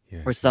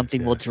 Yes. or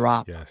something will Yes.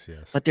 drop. Yes.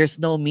 Yes. But there's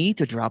no me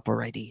to drop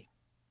already.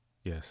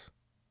 Yes.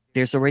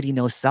 There's already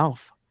no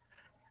self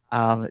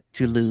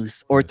to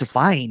lose or to Yes.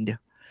 find.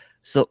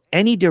 So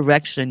any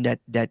direction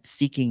that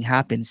seeking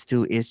happens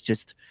to is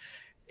just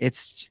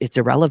it's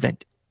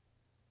irrelevant.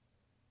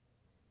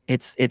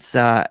 It's it's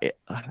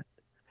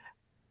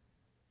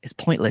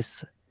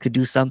pointless to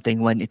do something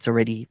when it's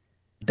already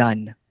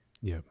done.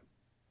 Yeah.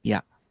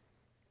 Yeah.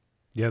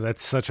 Yeah,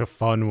 that's such a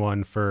fun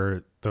one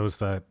for those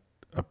that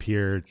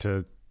appear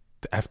to,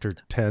 after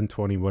 10,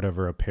 20,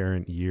 whatever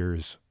apparent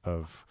years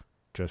of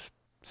just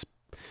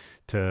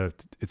to,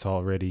 it's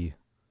already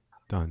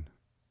done.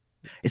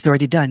 It's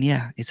already done.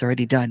 Yeah, it's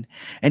already done.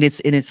 And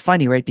it's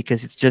funny, right?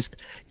 Because it's just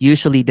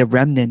usually the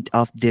remnant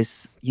of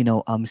this,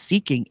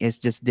 seeking is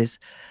just this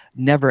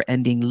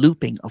never-ending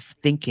looping of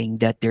thinking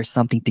that there's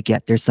something to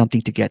get, there's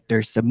something to get,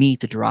 there's a me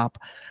to drop,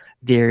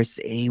 there's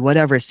a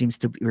whatever seems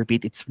to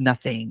repeat, it's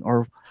nothing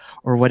or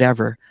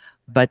whatever.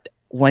 But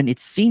when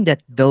it's seen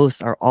that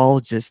those are all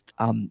just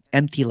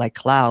empty like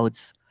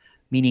clouds,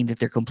 meaning that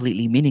they're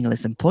completely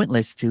meaningless and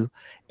pointless to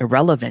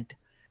irrelevant,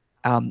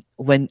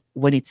 when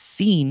it's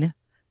seen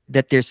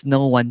that there's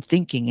no one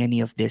thinking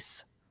any of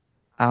this,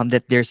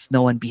 that there's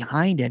no one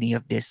behind any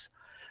of this,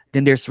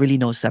 then there's really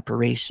no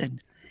separation.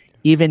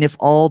 Even if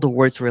all the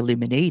words were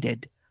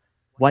eliminated,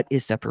 what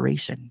is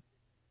separation?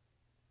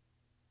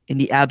 In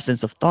the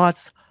absence of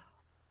thoughts,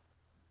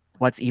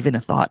 what's even a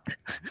thought?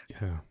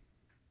 Yeah.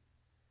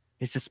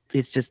 It's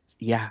just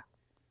yeah,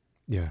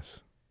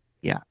 Yes.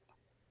 yeah.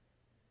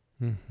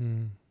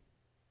 Hmm.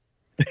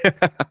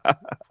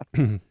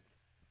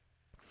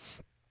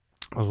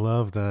 I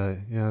love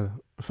that. Yeah.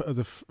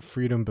 The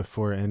freedom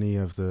before any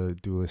of the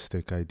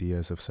dualistic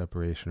ideas of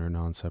separation or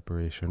non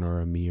separation or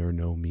a me or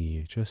no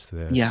me. Just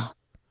Yeah. this.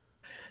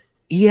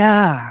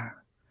 Yeah.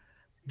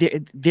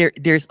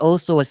 There's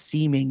also a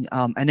seeming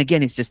and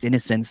again it's just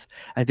innocence.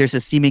 There's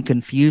a seeming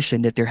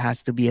confusion that there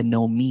has to be a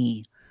no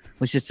me,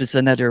 which is just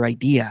another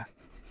idea,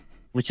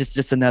 which is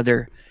just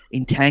another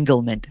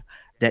entanglement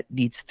that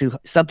needs to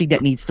something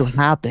that needs to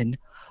happen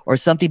or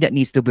something that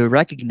needs to be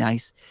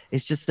recognized.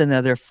 It's just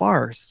another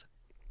farce.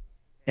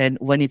 And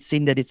when it's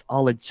seen that it's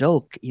all a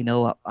joke,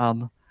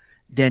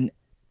 then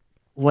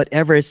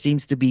whatever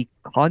seems to be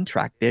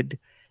contracted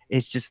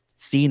is just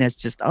seen as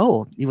just,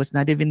 oh, it was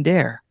not even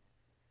there.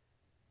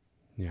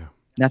 Yeah.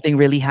 Nothing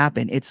really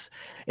happened. It's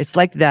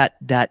like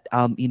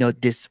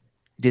this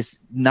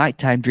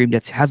nighttime dream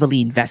that's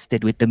heavily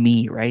invested with the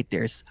me, right?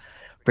 There's,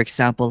 for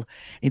example,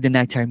 in the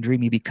nighttime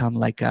dream you become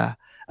like a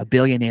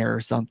billionaire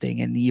or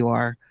something, and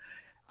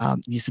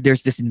so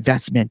there's this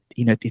investment,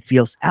 it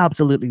feels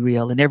absolutely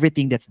real, and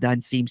everything that's done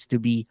seems to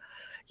be,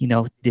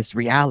 this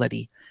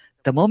reality.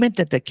 The moment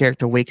that the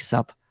character wakes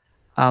up,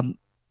 um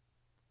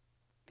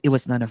it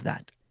was none of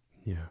that.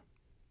 Yeah.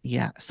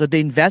 Yeah, so the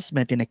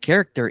investment in a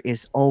character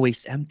is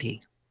always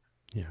empty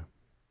Yeah.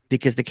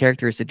 because the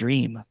character is a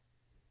dream.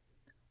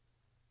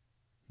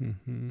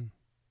 Hmm.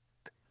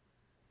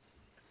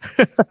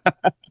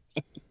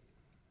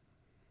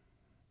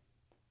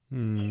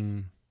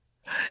 Mm.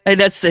 And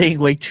that's saying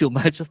way too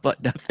much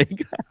about nothing.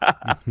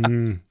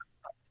 Hmm.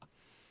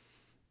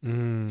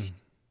 Mm.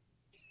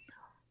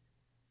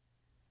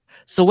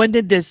 So when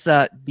did this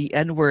the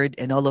N word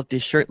and all of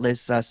this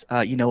shirtless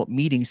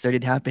meetings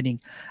started happening,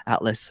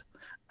 Atlas?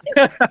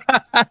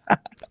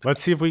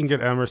 Let's see if we can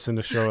get Emerson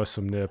to show us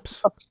some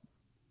nips.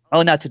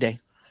 Oh, not today.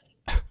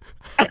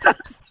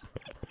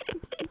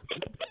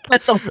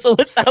 That's also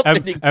what's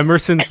happening.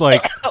 Emerson's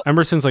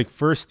like,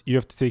 first you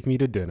have to take me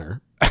to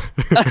dinner.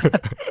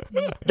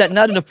 That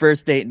not in the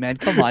first date, man.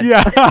 Come on.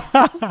 Yeah.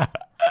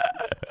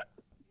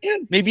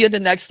 Maybe in the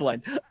next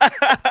one. I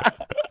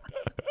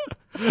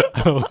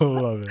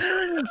love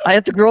it. I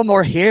have to grow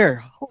more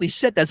hair. Holy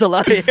shit, that's a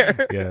lot of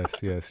hair. Yes,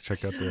 yes.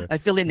 Check out the I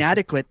feel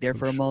inadequate there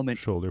for a moment.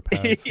 shoulder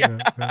pads. Yeah.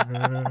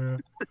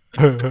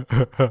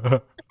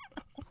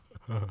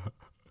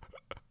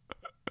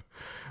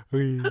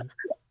 We-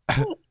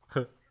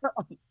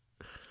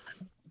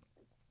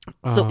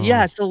 So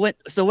yeah, so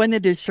when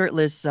did the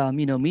shirtless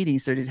meeting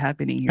started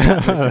happening here?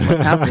 Atlas, and what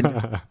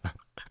happened?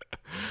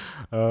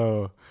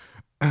 Oh,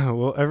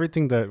 well,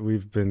 everything that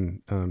we've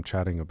been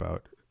chatting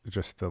about,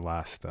 just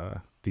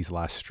these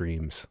last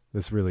streams,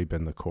 has really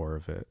been the core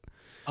of it.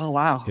 Oh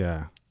wow.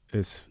 Yeah,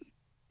 it's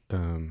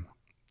um,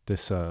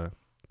 this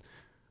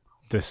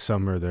this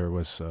summer there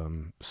was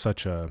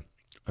such an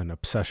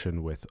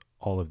obsession with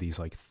all of these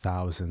like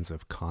thousands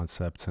of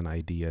concepts and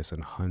ideas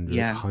and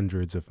Yeah.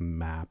 hundreds of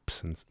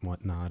maps and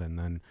whatnot, and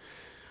then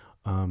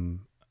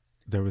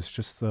there was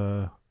just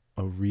a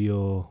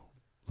real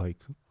like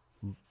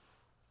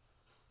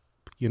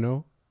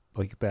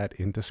like that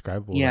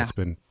indescribable Yeah. that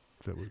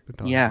we've been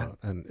talking Yeah. about,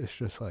 and it's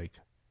just like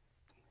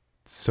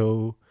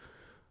so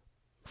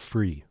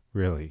free,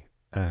 really,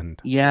 and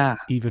Yeah.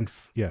 even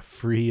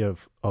free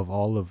of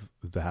all of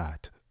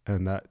that,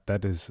 and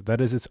that is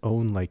its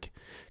own like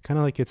kind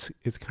of like it's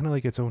kind of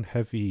like its own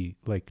heavy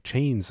like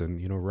chains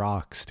and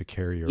rocks to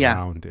carry Yeah.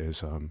 around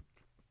is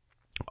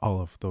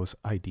all of those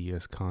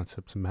ideas,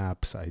 concepts,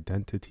 maps,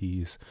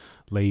 identities,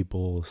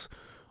 labels,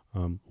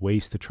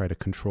 ways to try to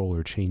control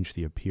or change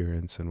the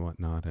appearance and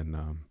whatnot, and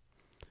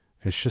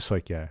it's just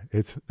like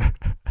it's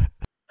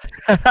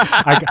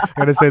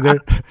Gotta say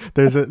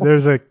there's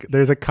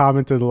a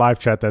comment in the live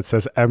chat that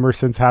says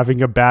Emerson's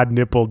having a bad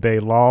nipple day.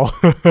 Lol.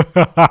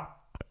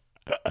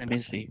 Let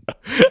me see.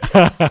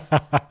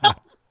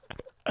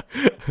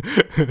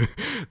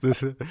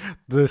 this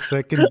the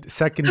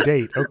second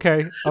date.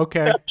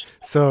 Okay.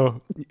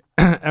 So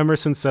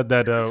Emerson said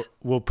that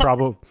we'll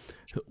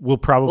We'll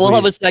have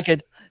probably a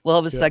second. We'll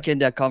have a yeah,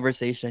 second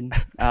conversation.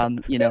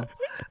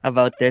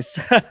 About this.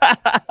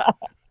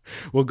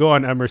 we'll go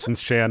on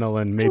Emerson's channel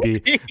and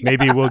maybe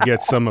we'll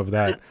get some of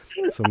that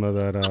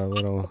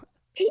little.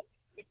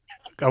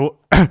 Oh,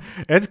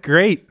 it's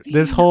great.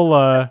 This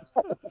whole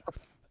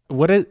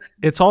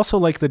it's also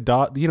like the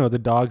dog, the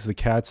dogs, the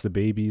cats, the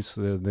babies,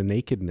 the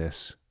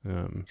nakedness.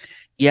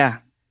 Yeah,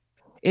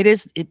 it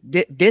is.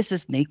 This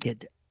is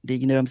naked.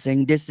 You know what I'm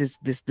saying? This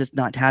does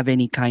not have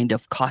any kind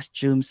of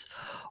costumes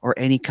or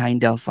any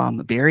kind of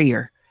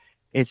barrier.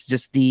 It's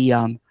just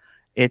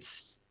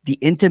it's the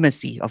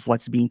intimacy of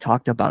what's being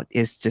talked about.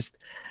 Is just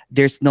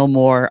there's no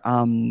more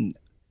um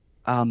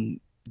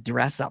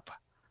dress up,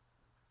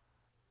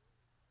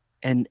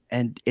 and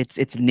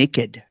it's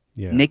naked,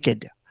 Yeah.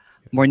 naked,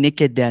 more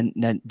naked than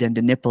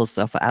the nipples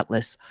of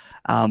Atlas.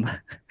 Um,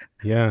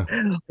 Yeah.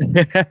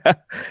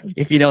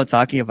 if you know what I'm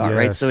talking about,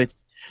 right? So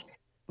Yes.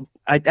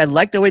 I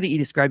like the way that you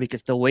describe it,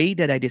 because the way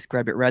that I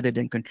describe it rather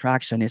than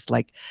contraction is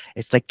like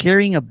it's like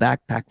carrying a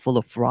backpack full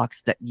of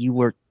rocks that you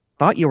were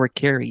thought you were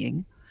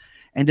carrying,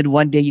 and then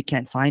one day you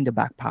can't find the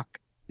backpack.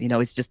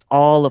 It's just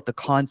all of the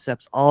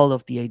concepts, all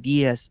of the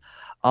ideas,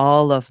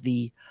 all of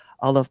the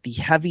all of the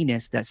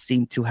heaviness that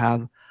seem to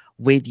have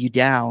weighed you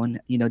down,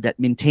 that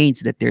maintains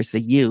that there's a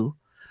you.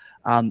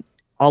 um,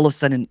 all of a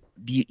sudden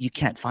you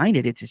can't find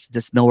it. It's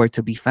just nowhere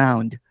to be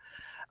found.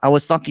 I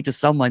was talking to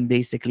someone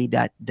basically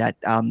that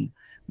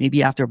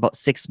maybe after about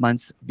 6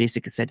 months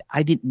basically said,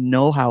 I didn't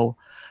know how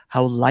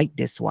light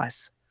this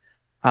was.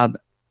 Um,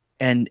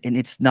 and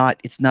it's not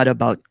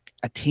about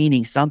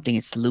attaining something,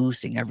 it's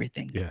losing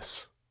everything.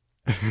 Yes.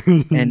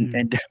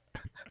 And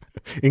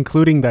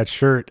Including that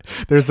shirt.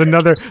 There's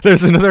another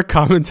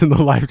comment in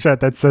the live chat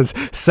that says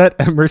set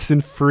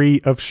Emerson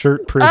free of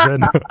shirt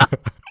prison.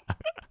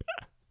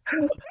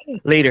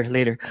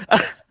 later.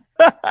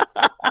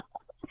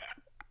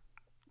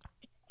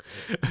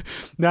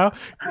 Now,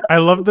 I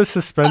love the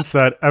suspense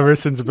that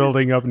Emerson's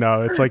building up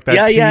now. It's like that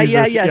Yeah.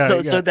 teases. Yeah,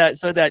 So yeah.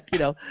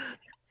 that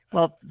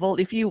well,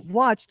 if you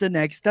watch the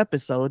next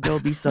episode, there'll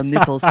be some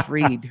nipples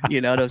freed. You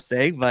know what I'm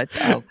saying? But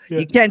Yeah.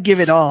 you can't give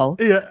it all.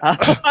 Yeah.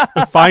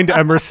 Find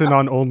Emerson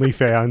on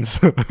OnlyFans.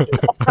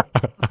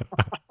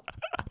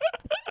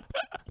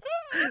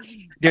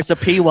 There's a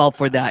paywall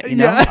for that.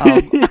 Yeah.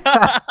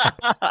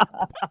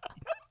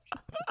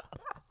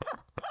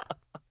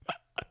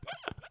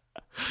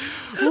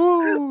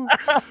 Ooh.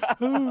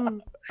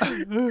 Ooh.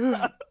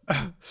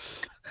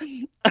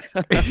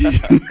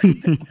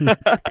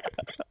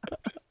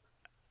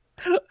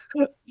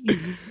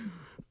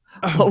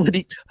 What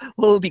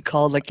would be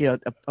called like an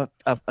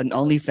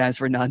OnlyFans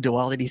for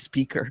non-duality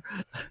speaker?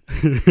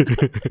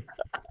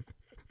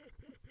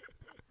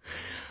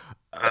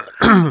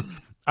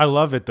 I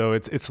love it though.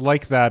 It's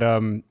like that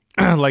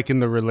like in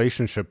the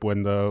relationship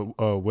when the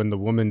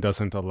woman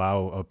doesn't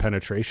allow a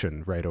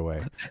penetration right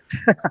away.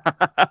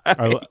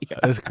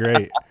 It's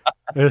great.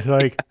 It's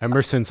like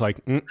Emerson's like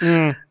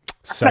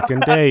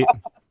second date.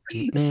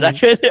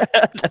 Second,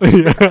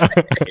 Yeah.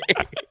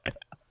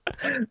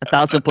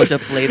 1,000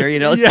 push-ups later,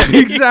 Yeah,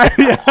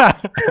 exactly. Yeah.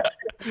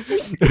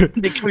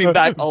 they're coming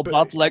back all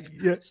buff like,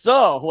 Yeah.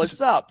 so what's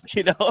up?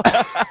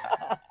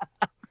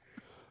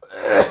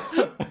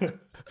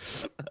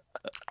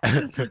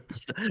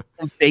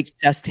 Some fake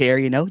chest hair,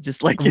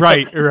 just like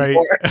Right.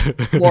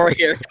 more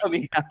hair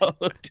coming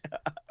out.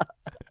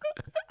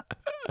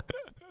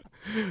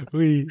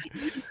 we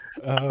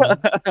um,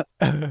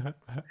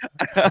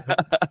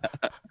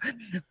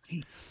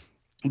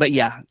 But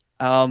yeah,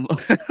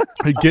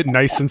 get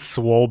nice and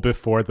swole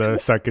before the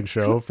second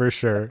show for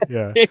sure.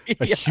 Yeah. A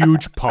yeah.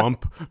 huge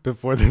pump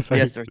before the second.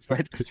 Yes, that's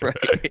right. That's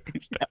right.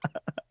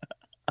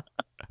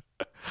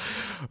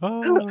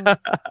 Oh.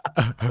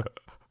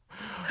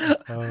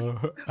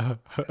 Uh,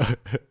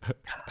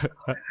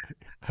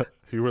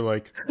 you were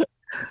like,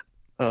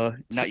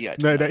 Not yet.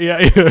 no,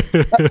 yeah.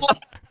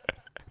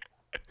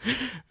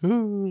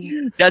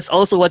 Ooh. That's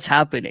also what's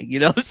happening. You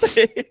know what I'm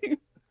saying?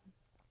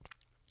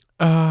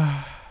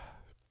 Uh,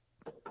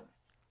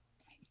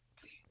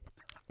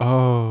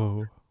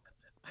 oh.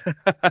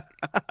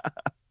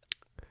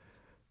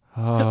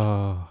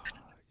 Oh.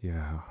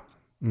 Yeah.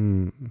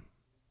 Mm.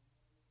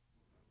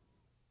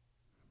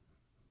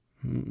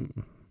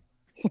 Mm.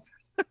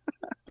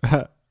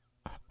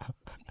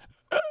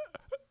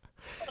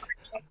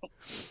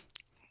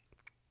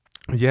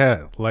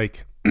 Yeah,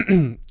 like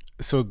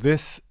so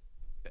this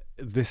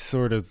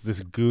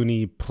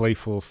goony,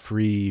 playful,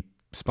 free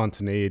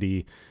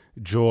spontaneity,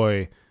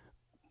 joy,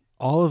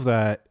 all of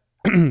that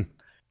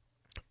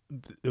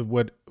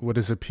what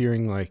is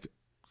appearing like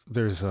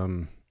there's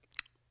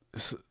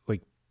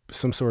like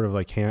some sort of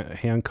like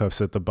handcuffs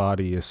that the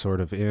body is sort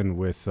of in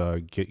with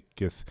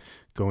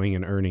going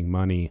and earning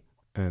money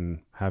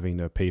and having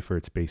to pay for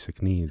its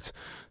basic needs.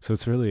 So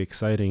it's really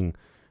exciting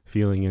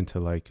feeling into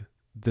like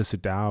this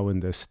Tao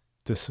and this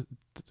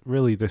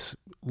really this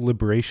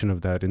liberation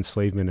of that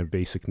enslavement of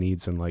basic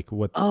needs and like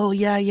what. Oh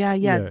yeah, yeah,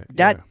 yeah. Yeah,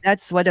 That yeah.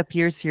 that's what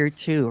appears here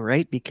too,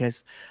 right?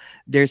 Because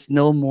there's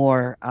no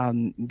more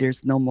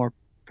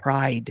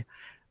pride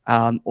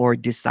or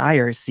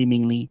desire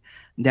seemingly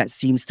that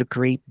seems to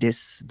create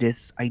this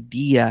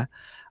idea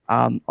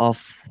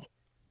of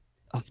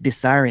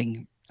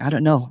desiring. I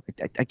don't know.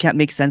 I can't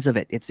make sense of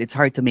it. It's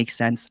hard to make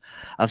sense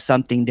of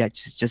something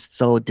that's just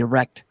so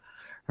direct,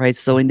 right?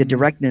 So in the Hmm.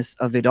 directness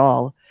of it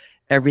all,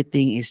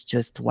 everything is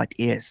just what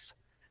is,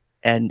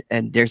 and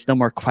there's no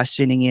more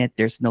questioning it.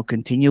 There's no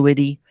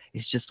continuity.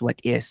 It's just what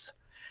is,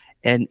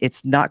 and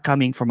it's not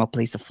coming from a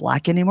place of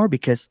lack anymore,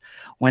 because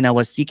when I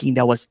was seeking,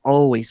 that was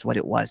always what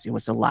it was. It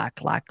was a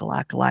lack, lack,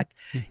 lack, lack.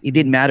 It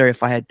didn't Hmm. matter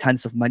if I had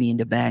tons of money in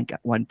the bank at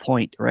one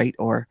point, right?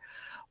 Or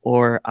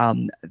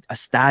a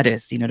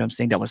status, you know what I'm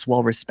saying, that was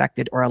well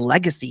respected, or a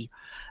legacy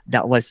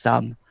that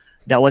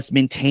was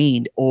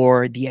maintained,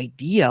 or the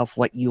idea of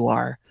what you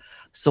are.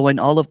 So when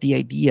all of the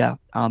idea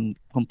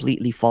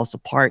completely falls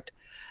apart,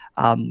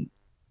 um,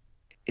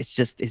 it's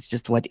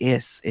just what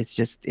is. It's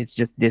just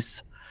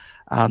this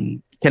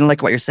kind of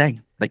like what you're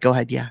saying. Like, go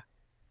ahead, yeah.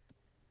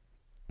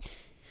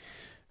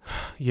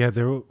 Yeah,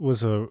 there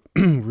was a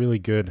really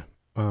good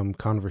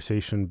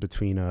conversation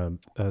between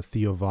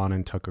Theo Vaughn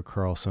and Tucker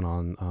Carlson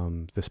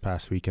on this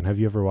past weekend. Have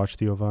you ever watched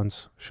Theo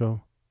Vaughn's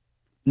show?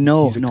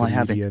 No, He's a no, I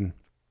haven't. comedian,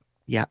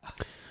 Yeah,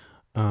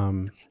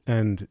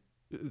 and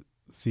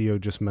Theo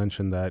just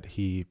mentioned that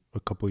he a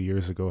couple of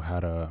years ago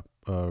had a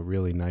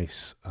really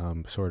nice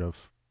sort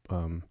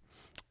um,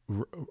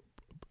 r-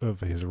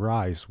 of his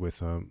rise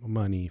with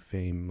money,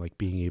 fame, like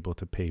being able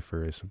to pay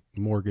for his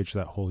mortgage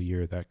that whole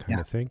year, that kind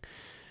yeah, of thing.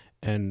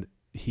 And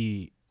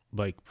he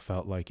like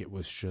felt like it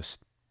was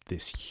just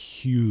this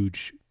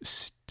huge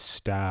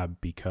stab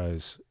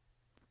because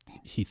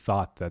he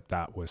thought that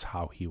that was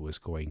how he was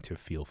going to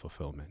feel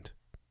fulfillment.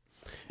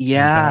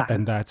 yeah,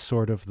 And that's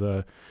sort of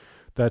the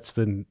that's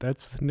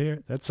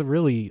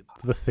really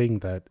the thing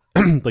that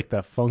like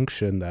that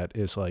function that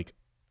is like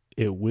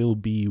it will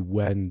be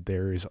when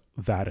there is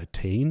that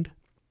attained.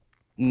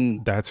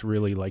 mm, That's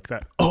really like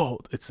that. Oh,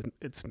 it's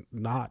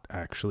not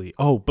actually.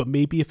 Oh, but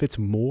maybe if it's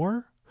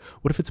more,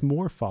 what if it's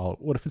more follow?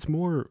 What if it's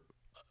more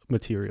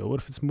material?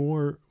 What if it's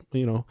more,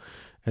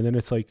 and then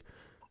it's like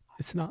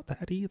it's not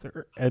that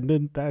either. And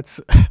then that's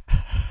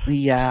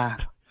yeah,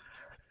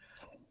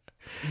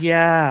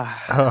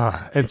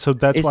 yeah. and so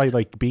that's why It's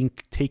like being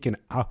taken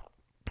out,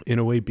 in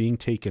a way, being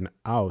taken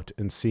out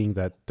and seeing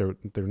that there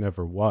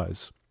never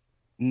was,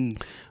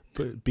 mm,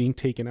 but being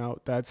taken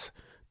out, that's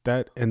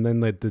that. And then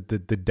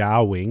the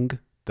Dowing,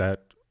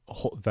 that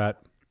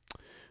that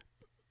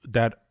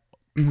that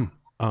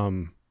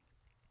um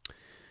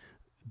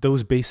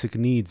those basic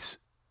needs,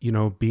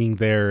 being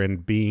there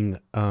and being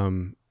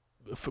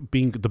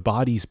being the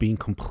body's being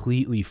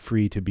completely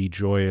free to be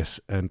joyous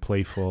and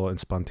playful and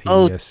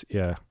oh, spontaneous.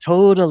 Yeah.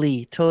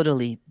 totally,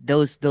 totally.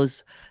 Those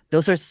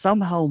are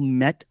somehow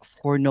met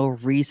for no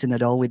reason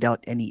at all,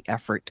 without any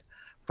effort,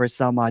 for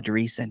some odd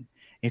reason.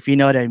 If you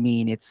know what I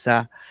mean. It's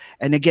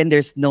and again,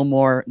 there's no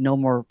more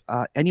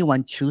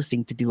anyone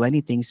choosing to do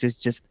anything. So it's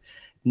just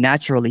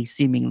naturally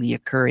seemingly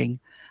occurring.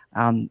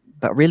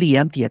 But really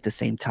empty at the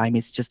same time.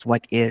 It's just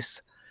what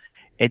is.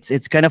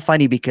 It's kind of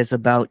funny because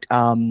about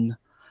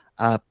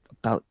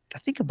I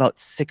think about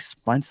 6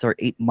 months or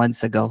 8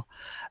 months ago,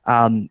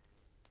 um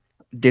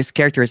this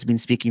character has been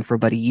speaking for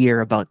about a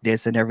year about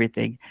this and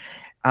everything.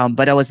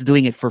 But I was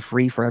doing it for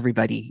free for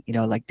everybody,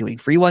 like doing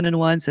free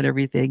one-on-ones and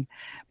everything,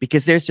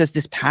 because there's just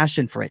this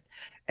passion for it.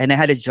 And I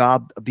had a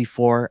job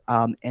before,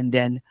 and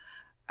then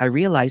I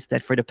realized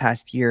that for the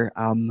past year,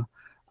 um,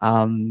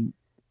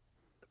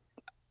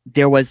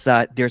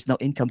 there's no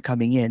income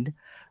coming in,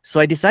 so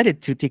I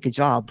decided to take a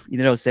job. You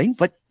know what I'm saying?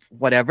 But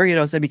whatever, you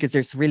know what I'm saying, because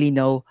there's really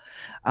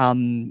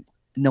um,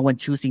 no one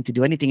choosing to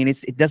do anything, and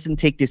it doesn't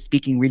take this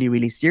speaking really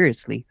really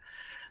seriously.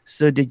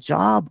 So the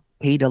job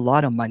paid a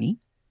lot of money,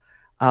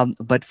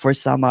 but for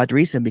some odd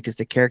reason, because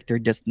the character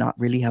does not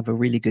really have a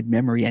really good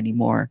memory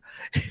anymore,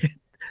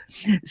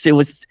 so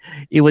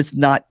it was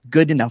not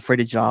good enough for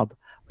the job.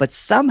 But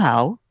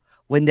somehow,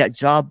 when that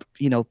job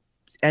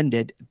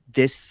ended,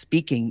 this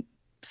speaking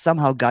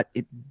somehow got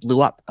it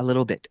blew up a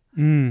little bit.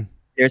 Mm.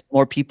 There's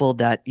more people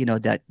that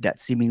that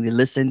seemingly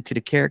listen to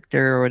the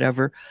character or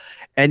whatever,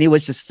 and it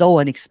was just so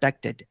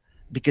unexpected,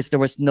 because there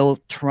was no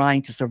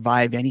trying to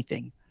survive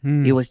anything. It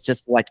Mm. was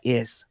just what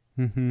is,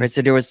 Mm-hmm. right?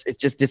 So there was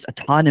it's just this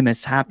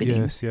autonomous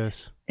happening, Yes,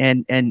 yes.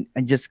 and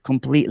just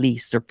completely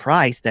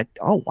surprised that,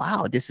 oh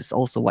wow, this is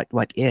also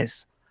what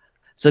is.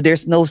 So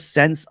there's no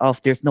sense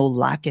of, there's no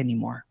lack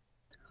anymore.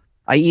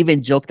 I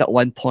even joked at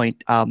one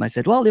point. I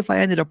said, well, if I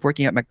ended up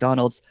working at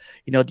McDonald's,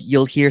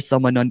 you'll hear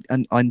someone on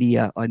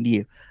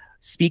the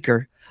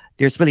speaker.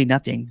 There's really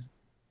nothing.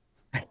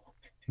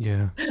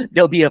 Yeah.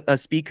 There'll be a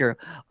speaker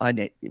on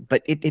it,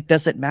 but it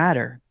doesn't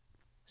matter.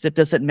 So it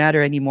doesn't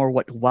matter anymore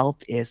what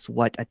wealth is,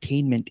 what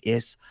attainment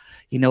is.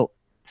 You know,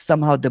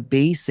 somehow the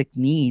basic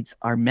needs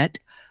are met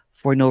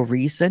for no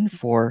reason,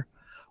 for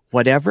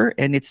whatever,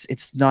 and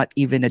it's not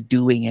even a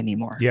doing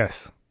anymore.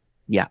 Yes.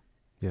 Yeah,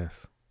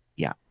 Yes.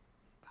 yeah,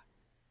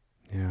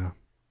 Yeah.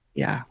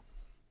 yeah,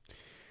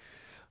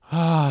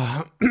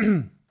 Ah.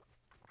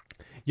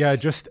 Yeah,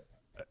 just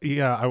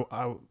yeah,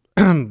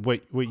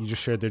 what you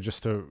just shared there,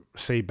 just to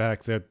say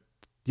back that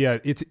yeah,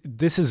 it's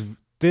this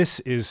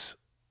is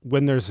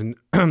when there's an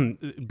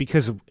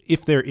because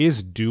if there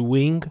is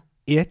doing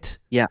it,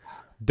 yeah, yeah.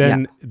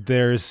 then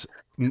there's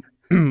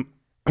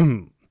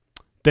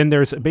then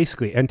there's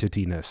basically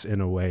entityness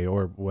in a way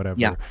or Yeah.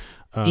 whatever.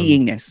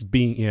 Beingness.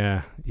 Being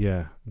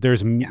yeah,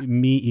 there's Yeah.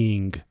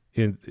 meing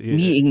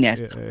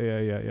Beingness.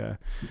 yeah,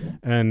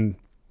 and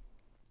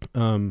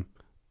um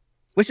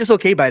Which is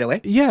okay, by the way.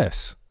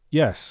 yes,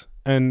 yes,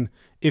 and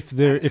if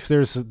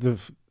there's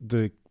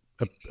the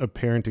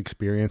apparent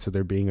experience of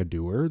there being a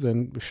doer,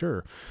 then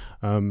sure,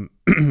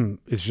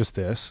 it's just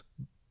this,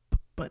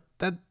 but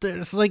that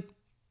there's like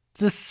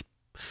this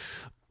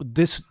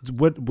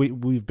what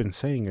we've been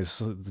saying is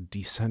the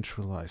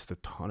decentralized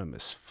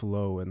autonomous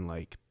flow, and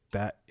like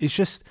that it's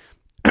just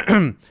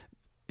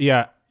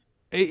yeah,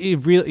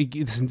 it really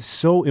it's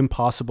so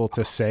impossible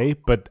to say,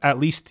 but at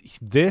least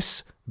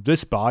this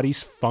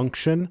body's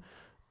function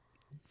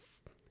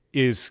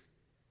is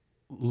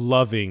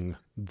loving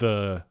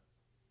the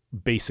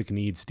basic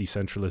needs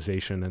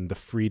decentralization and the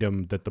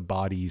freedom that the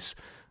bodies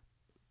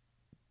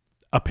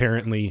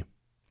apparently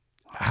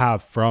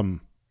have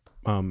from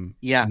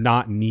Yeah.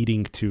 not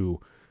needing to,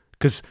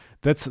 because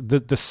that's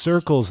the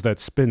circles that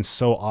spin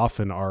so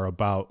often are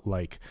about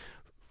like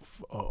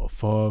oh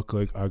fuck,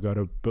 like I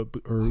gotta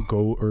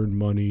go earn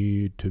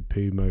money to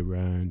pay my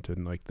rent,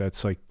 and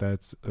that's a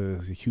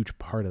huge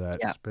part of that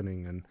Yeah.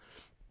 spinning,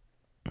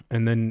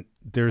 and then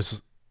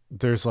there's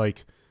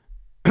like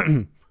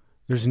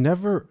there's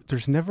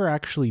never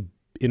actually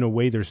in a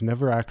way there's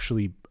never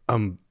actually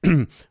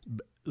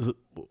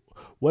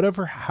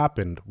whatever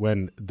happened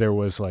when there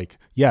was like,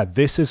 yeah,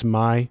 this is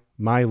my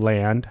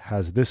land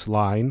has this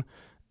line,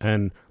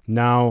 and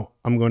now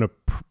I'm going to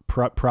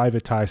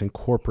privatize and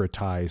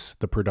corporatize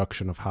the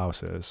production of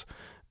houses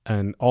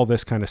and all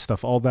this kind of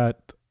stuff. All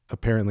that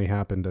apparently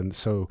happened, and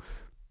so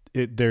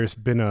there's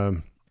been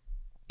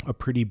a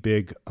pretty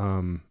big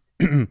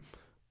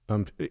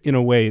in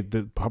a way,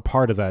 the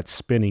part of that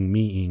spinning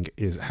meaning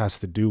has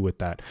to do with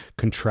that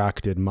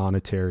contracted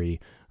monetary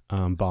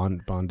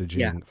bondaging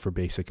Yeah. for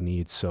basic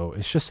needs. So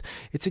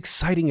it's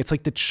exciting. It's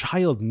like the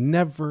child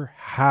never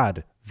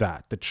had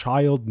that. The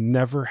child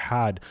never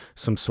had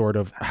some sort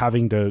of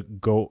having to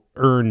go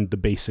earn the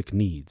basic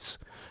needs,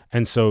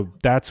 and so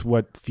that's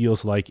what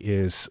feels like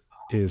is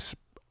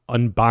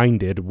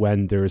unbinded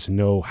when there's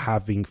no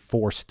having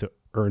forced to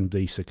earn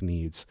basic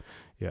needs.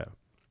 Yeah.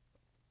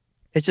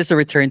 It's just a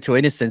return to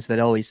innocence that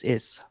always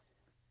is.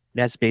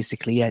 That's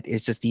basically it.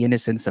 It's just the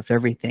innocence of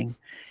everything.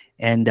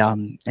 And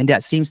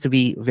that seems to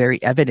be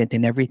very evident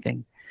in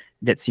everything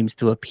that seems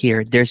to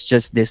appear. There's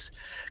just this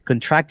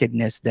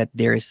contractedness that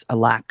there's a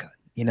lack,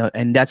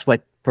 and that's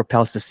what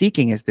propels the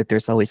seeking, is that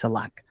there's always a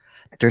lack,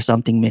 that there's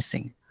something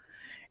missing.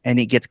 And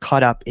it gets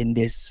caught up in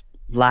this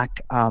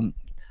lack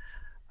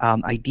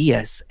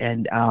ideas,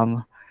 and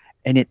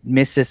it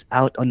misses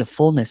out on the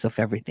fullness of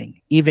everything,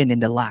 even in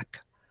the lack,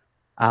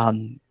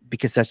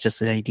 because that's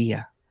just an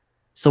idea.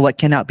 So what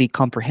cannot be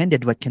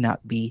comprehended, what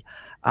cannot be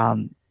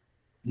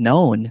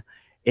known,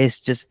 is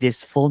just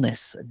this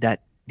fullness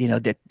that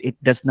that it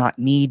does not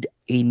need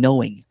a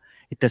knowing,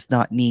 it does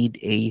not need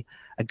a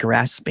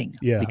grasping,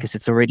 Yeah. because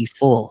it's already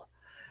full.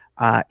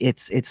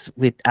 It's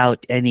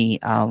without any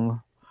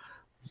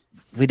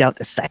without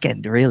a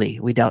second, really,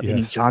 without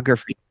any Yes.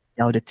 geography,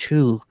 without a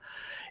two.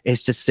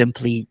 It's just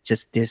simply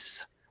just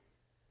this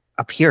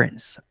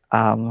appearance,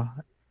 and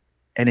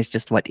it's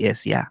just what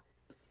is. Yeah.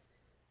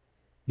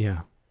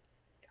 Yeah.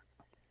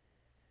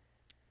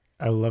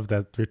 I love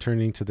that,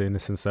 returning to the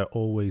innocence that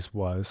always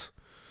was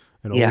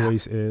and Yeah.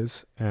 always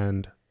is,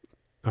 and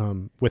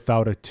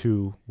without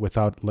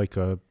without like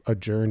a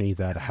journey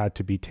that had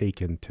to be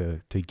taken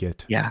to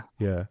get. Yeah.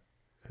 Yeah.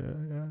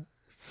 Yeah.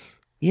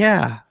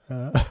 Yeah.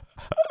 Uh,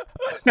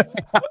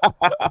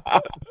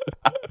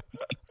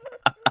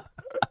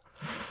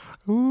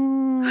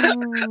 ooh.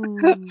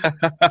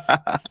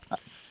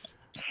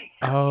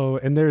 Oh,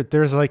 and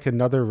there's like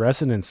another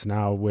resonance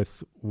now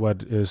with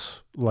what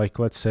is like,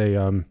 let's say,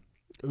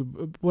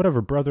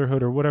 whatever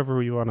brotherhood or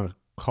whatever you want to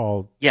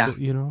call. Yeah.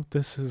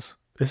 This is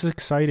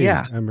exciting,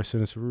 Yeah.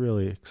 Emerson. It's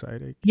really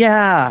exciting.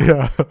 Yeah.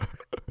 Yeah.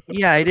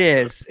 Yeah, it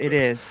is. It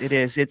is. It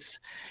is. It's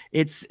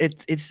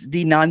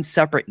the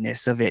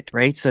non-separateness of it,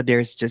 right? So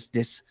there's just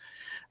this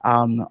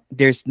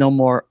there's no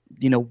more,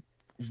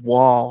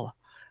 wall,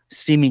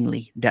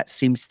 seemingly, that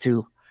seems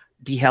to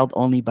be held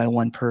only by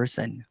one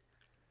person,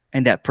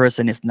 and that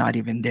person is not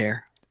even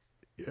there.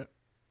 Yeah.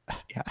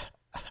 Yeah.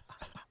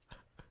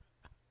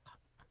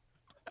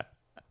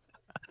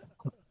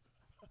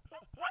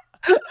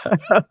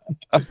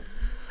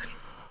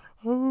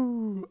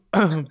 Oh.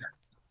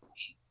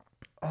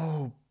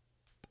 Oh,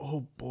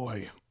 oh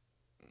boy.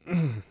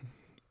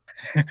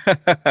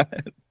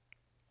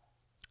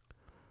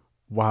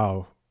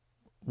 Wow.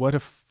 What a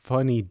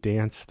funny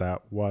dance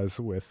that was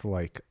with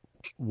like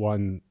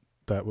one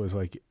that was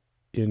like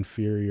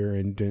inferior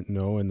and didn't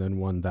know, and then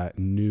one that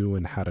knew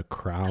and had a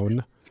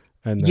crown,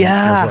 and then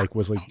Yeah,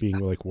 was like being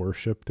like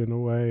worshipped in a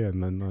way,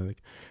 and then like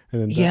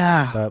and then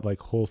yeah, that like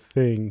whole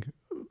thing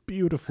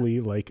beautifully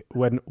like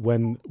when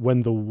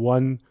the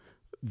one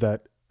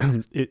that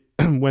it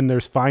when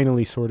there's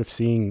finally sort of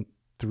seeing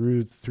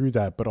through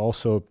that, but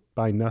also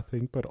by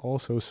nothing, but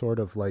also sort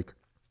of like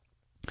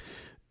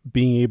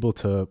being able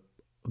to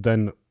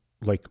then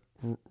like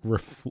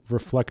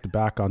reflect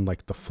back on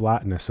like the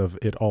flatness of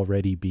it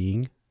already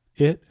being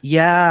it.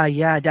 yeah,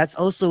 yeah. That's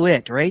also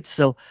it, right?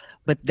 So,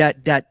 but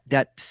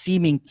that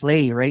seeming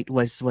play, right,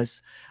 was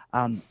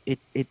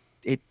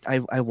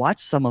I watched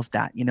some of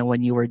that,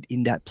 when you were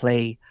in that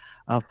play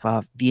of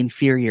the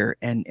inferior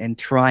and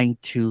trying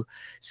to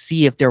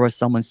see if there was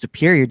someone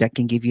superior that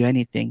can give you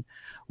anything,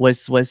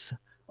 was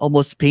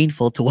almost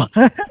painful to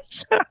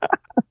watch.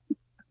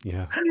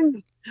 Yeah.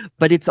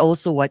 But it's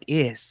also what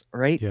is,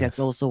 right? That's Yes.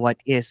 also what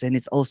is, and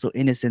it's also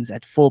innocence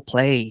at full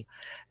play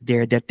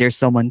there, that there's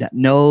someone that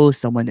knows,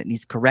 someone that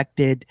needs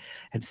corrected,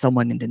 and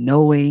someone in the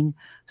knowing,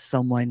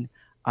 someone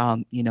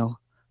um you know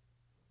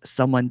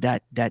someone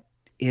that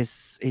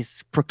is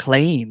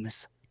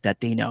proclaims that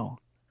they know.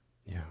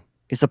 Yeah.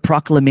 It's a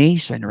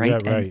proclamation, Yeah.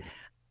 right? And Right.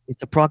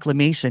 it's a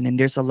proclamation, and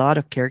there's a lot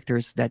of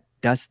characters that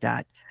does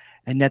that,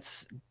 and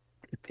that's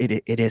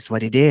it is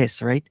what it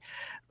is, right?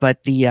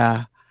 But the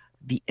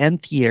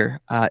emptier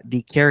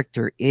the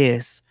character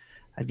is,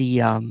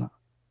 the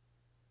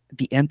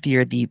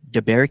emptier the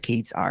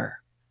barricades are,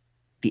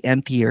 the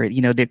emptier,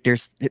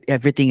 that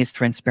everything is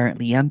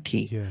transparently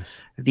empty. Yes.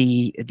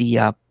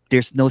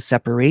 There's no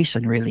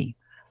separation really,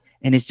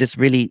 and it's just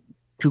really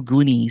two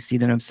goonies, you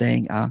know what I'm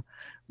saying?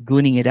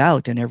 Gooning it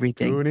out and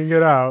everything, Gooning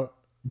it out.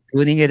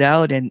 putting it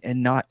out, and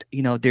not,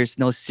 there's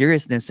no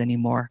seriousness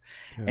anymore,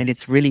 Yeah. and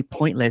it's really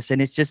pointless,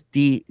 and it's just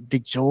the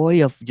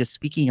joy of just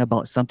speaking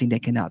about something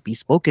that cannot be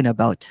spoken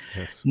about,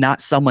 Yes.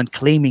 not someone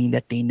claiming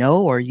that they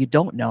know or you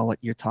don't know what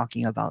you're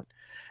talking about.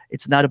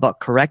 It's not about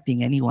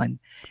correcting anyone.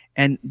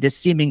 And the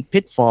seeming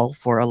pitfall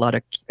for a lot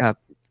of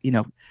you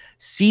know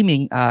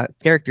seeming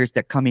characters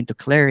that come into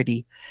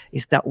clarity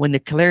is that when the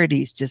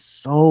clarity is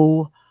just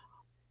so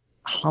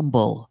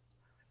humble,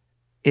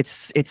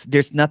 it's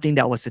there's nothing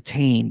that was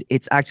attained,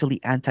 it's actually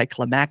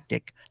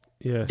anticlimactic,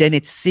 then Yes.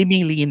 it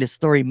seemingly in the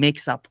story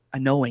makes up a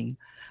knowing,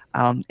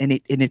 and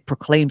it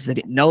proclaims that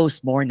it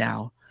knows more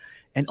now,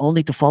 and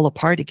only to fall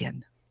apart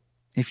again.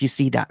 If you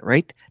see that,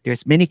 right,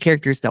 there's many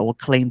characters that will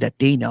claim that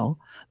they know,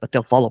 but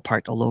they'll fall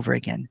apart all over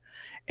again,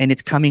 and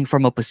it's coming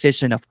from a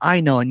position of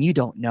I know and you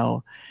don't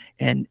know.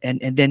 And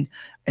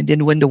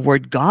then when the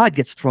word God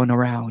gets thrown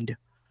around,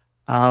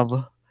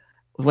 uh,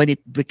 when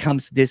it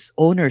becomes this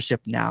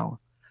ownership now,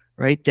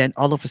 right? Then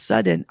all of a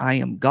sudden, I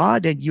am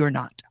God and you're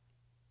not,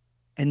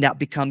 and that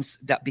becomes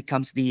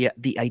the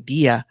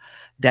idea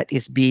that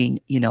is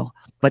being,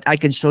 But I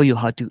can show you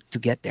how to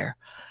get there.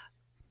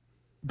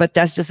 But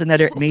that's just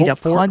another made up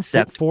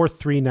concept For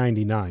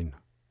 399.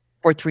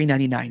 for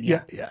 399.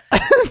 Yeah. Yeah,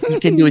 Yeah. you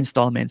can do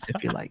installments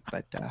if you like,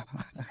 but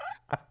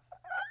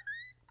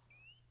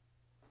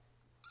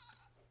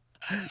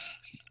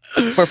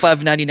for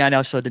 599,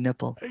 I'll show the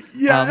nipple.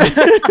 Yeah.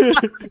 Um,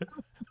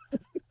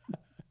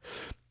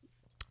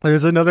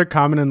 There's another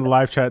comment in the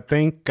live chat.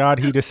 Thank God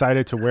he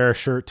decided to wear a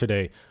shirt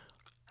today.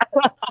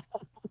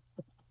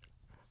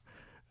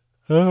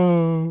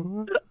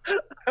 Oh,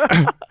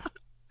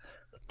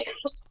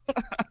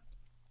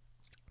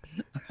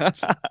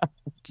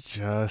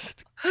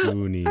 just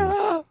Goonies.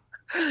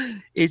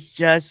 it's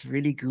just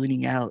really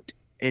gooning out.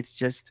 It's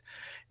just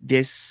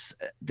this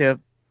the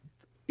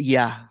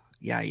yeah,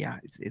 yeah, yeah.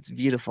 It's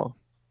beautiful.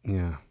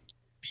 Yeah.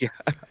 Yeah.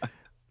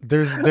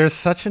 There's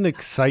such an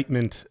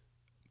excitement.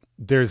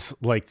 There's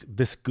like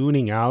this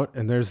gooning out,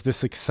 and there's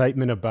this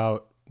excitement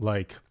about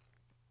like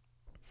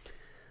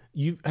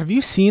you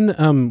seen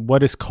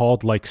what is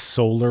called like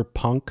solar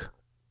punk?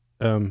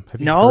 Have you heard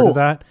of No,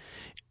 that?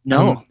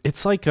 no.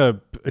 It's like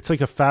a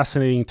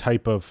fascinating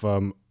type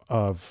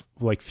of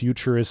like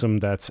futurism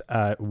that's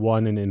at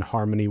one and in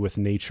harmony with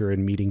nature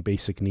and meeting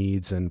basic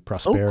needs and Oh,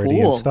 prosperity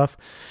and cool, stuff.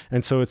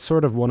 And so it's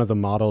sort of one of the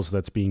models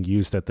that's being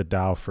used at the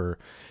Dow for,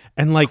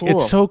 and like it's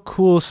cool. so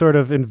cool sort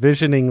of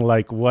envisioning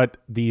like what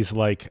these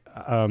like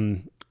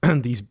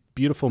these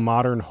beautiful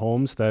modern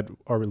homes that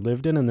are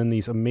lived in, and then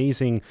these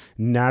amazing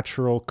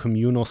natural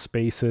communal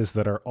spaces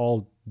that are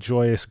all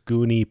joyous,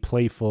 goony,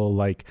 playful,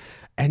 like,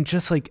 and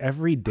just like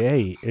every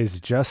day is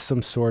just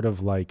some sort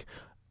of like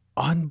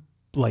un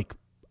like,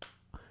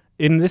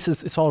 and this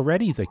is it's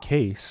already the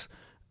case,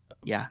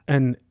 Yeah,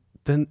 and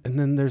then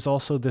there's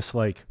also this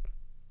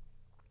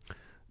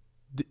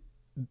th-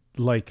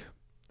 like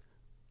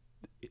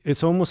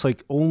it's almost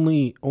like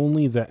only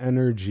the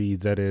energy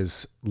that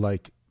is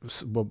like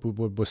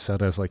what was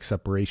said as like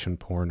separation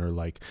porn, or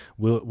like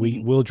Hmm.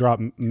 we'll drop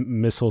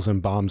missiles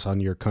and bombs on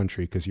your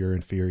country because you're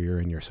inferior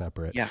and you're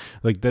separate. Yeah.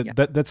 Like Yeah.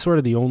 that's sort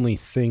of the only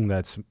thing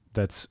that's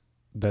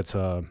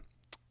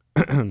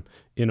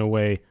in a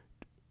way,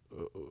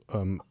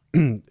 um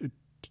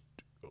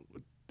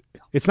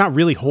it's not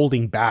really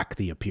holding back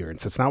the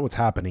appearance. It's not what's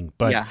happening,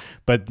 Yeah.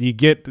 but you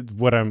get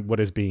what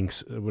is being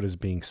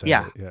Yeah. said.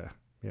 Yeah,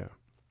 yeah,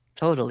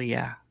 Totally.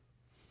 Yeah.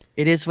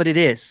 It is what it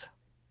is,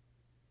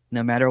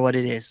 no matter what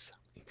it is.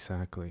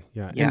 exactly.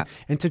 Yeah, Yeah.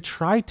 and to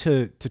try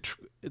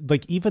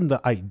like, even the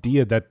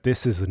idea that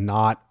this is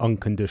not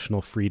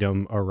unconditional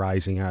freedom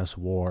arising as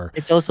war.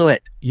 It's also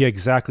it. Yeah,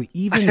 exactly.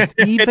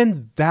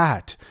 Even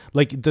that,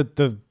 like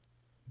that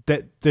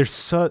there's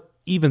so,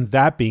 even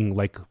that being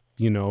like,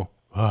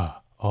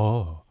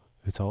 oh,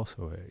 it's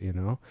also it,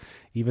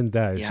 even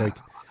that, it's Yeah. like,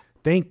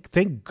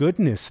 thank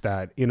goodness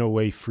that in a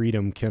way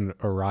freedom can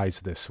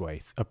arise this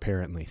way,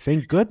 apparently.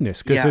 Thank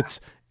goodness, because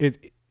Yeah.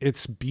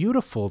 it's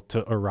beautiful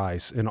to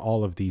arise in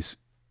all of these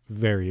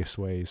various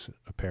ways,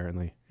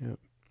 apparently. Yeah.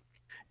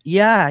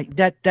 Yeah,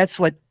 that's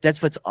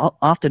what's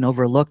often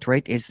overlooked,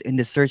 right? Is in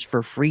the search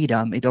for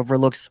freedom, it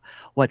overlooks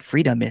what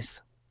freedom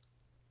is.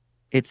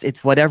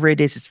 It's whatever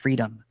it is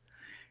freedom,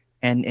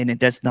 and it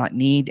does not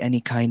need any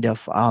kind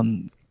of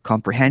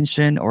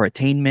comprehension or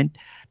attainment,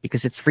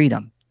 because it's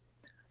freedom.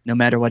 No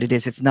matter what it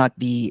is, it's not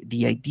the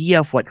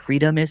idea of what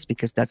freedom is,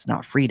 because that's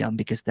not freedom,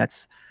 because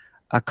that's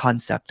a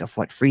concept of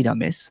what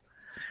freedom is.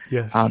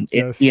 Yes,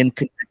 It's the yes,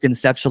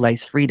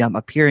 conceptualized freedom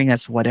appearing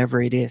as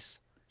whatever it is.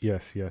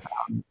 yes, yes.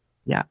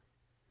 Yeah.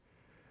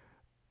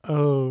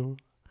 Oh,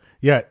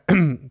 yeah.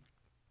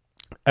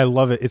 I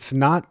love it. It's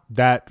not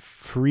that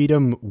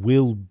freedom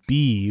will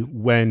be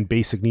when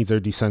basic needs are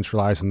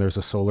decentralized and there's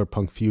a solar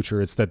punk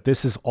future. It's that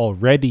this is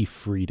already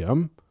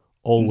freedom, Hmm.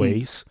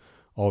 always,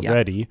 Yeah.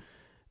 already.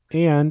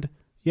 And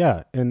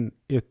yeah, and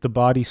if the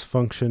body's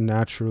function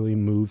naturally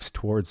moves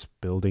towards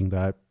building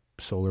that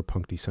solar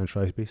punk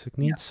decentralized basic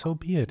Yeah. needs, so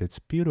be it. It's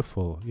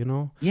beautiful.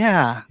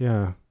 Yeah.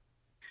 Yeah.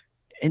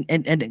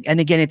 And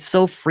again, it's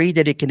so free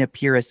that it can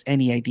appear as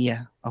any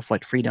idea of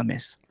what freedom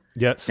is.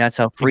 Yes. That's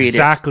how free it is.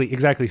 Exactly.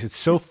 Exactly. It's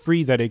so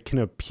free that it can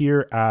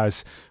appear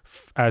as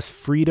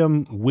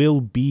freedom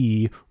will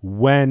be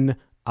when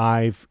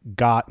I've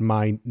got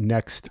my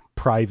next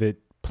private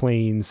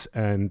planes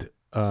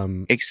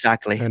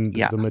Exactly. and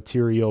Yeah. the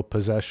material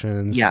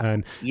possessions, Yeah.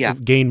 and Yeah.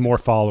 gain more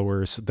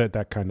followers.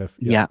 That kind of,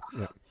 yeah, Yeah.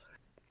 yeah.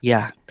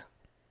 Yeah.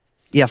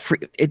 Yeah.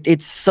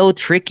 It's so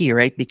tricky,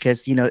 right?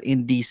 Because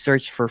in the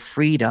search for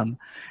freedom,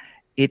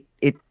 it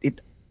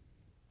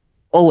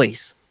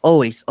always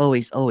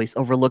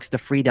overlooks the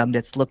freedom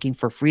that's looking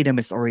for freedom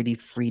is already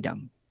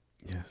freedom.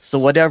 So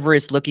Yes. whatever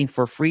is looking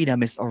for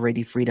freedom is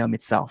already freedom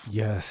itself.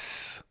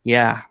 Yes.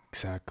 Yeah.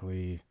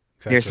 Exactly.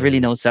 There's really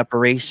Exactly. no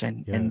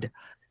separation, Yeah.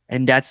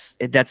 and that's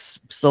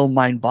so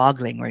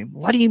mind-boggling, right?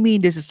 What do you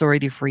mean this is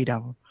already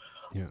freedom?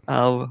 Yeah.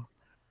 Uh,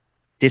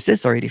 this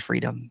is already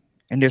freedom,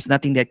 and there's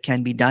nothing that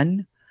can be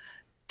done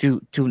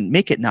to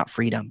make it not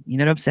freedom. You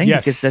know what I'm saying?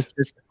 Because that's Yes.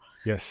 just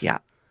Yes. yeah,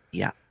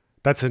 yeah,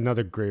 That's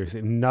another great.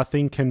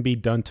 Nothing can be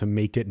done to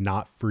make it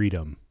not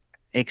freedom.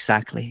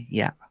 exactly,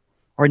 yeah,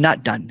 or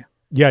not done.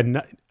 Yeah,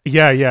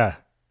 yeah.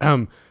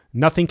 Um,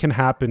 Nothing can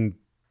happen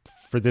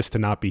for this to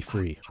not be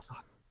free.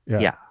 Yeah.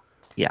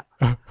 Yeah,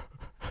 yeah,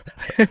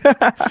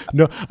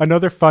 No,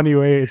 another funny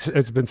way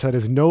it's been said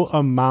is no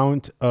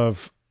amount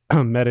of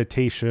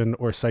meditation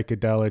or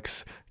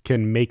psychedelics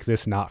can make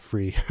this not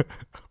free,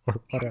 or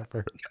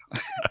whatever.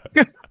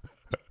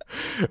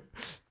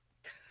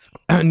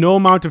 No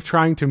amount of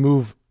trying to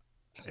move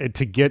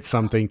to get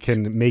something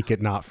can make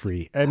it not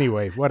free.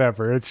 Anyway,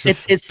 whatever. It's it's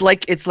just it's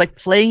like it's like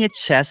playing a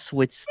chess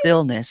with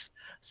stillness.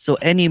 So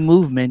any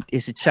movement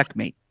is a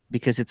checkmate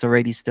because it's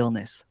already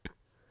stillness.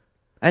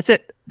 That's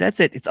it. That's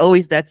it. It's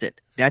always that's it.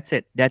 That's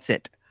it. That's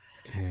it.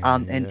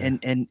 And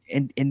yeah.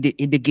 in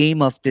the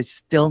game of this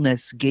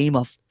stillness, game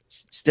of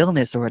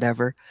stillness or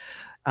whatever,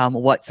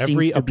 what seems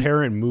Every to be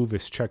apparent move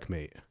is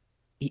checkmate.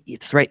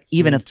 it's right.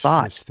 Even a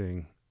thought.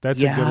 Interesting. That's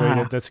a good way to.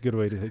 Yeah. That's a good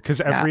way to. Because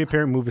Yeah. every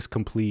apparent move is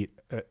complete.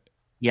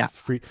 Yeah.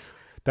 Free.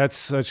 That's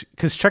such.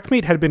 Because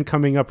checkmate had been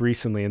coming up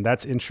recently, and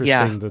that's Yeah.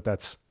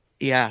 interesting.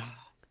 Yeah.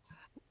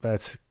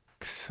 That's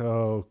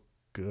so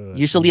good,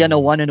 Usually on a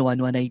man. one-on-one,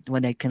 when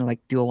I kind of like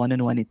do a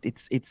one-on-one,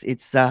 it's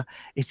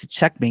a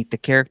checkmate the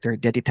character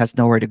that it has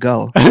nowhere to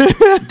go.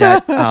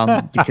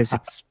 That because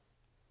it's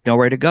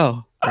nowhere to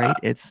go, right?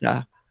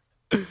 Yeah.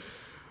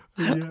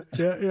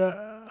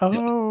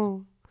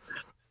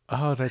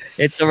 Oh, that's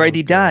It's so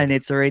already done. good.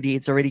 It's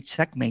already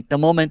checkmate. The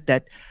moment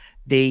that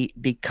they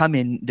come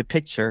in the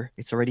picture,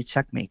 it's already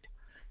checkmate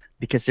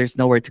because there's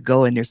nowhere to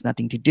go and there's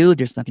nothing to do.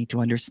 There's nothing to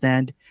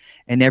understand,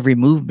 and every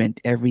movement,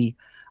 every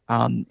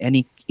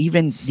any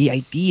even the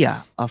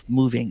idea of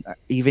moving,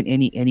 even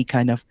any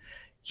kind of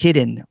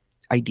hidden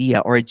idea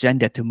or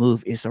agenda to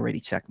move is already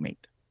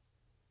checkmate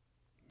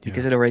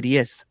because Yeah. it already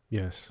is.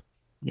 Yes.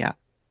 Yeah.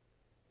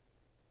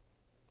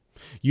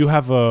 You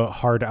have a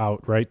hard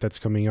out, right? That's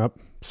coming up.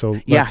 So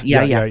Yeah, let's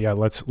yeah, yeah, yeah.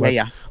 Let's yeah,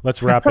 yeah.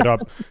 let's wrap it up.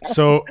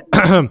 So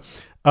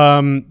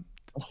um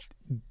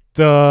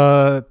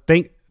the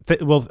thing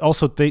well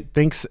also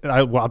thanks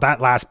well that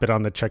last bit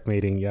on the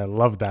checkmating, yeah,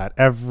 love that.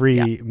 Yeah,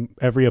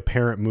 Every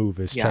apparent move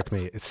is yeah,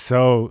 checkmate. It's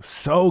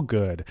so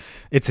good.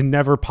 It's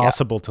never yeah.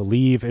 possible to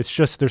leave. It's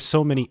just there's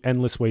so many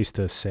endless ways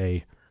to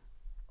say.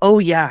 Oh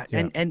yeah,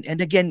 Yeah.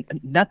 and again,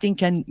 nothing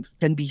can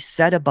be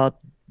said about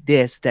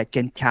this that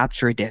can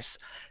capture this,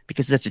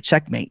 because that's a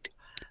checkmate,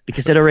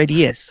 because it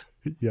already is.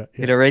 Yeah,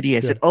 It yeah, already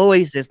is. yeah, It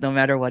always is, no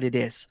matter what it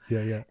is.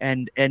 yeah, yeah,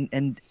 And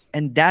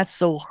that's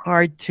so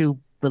hard to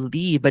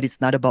believe, but it's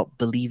not about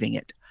believing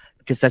it,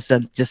 because that's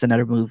just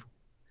another move.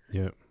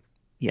 yeah,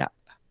 Yeah,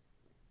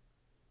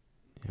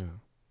 yeah.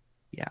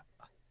 yeah.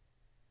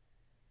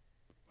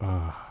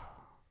 uh,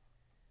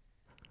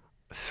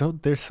 so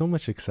there's so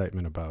much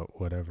excitement about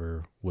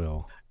whatever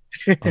will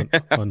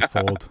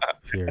unfold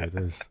here.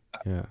 There's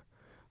yeah,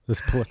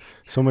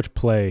 so much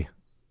play,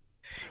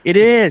 It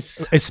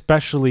is.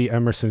 especially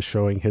Emerson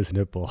showing his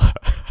nipple.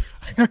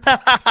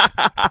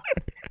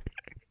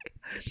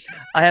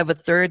 I have a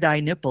third eye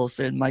nipple,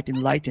 so it might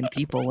enlighten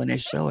people when I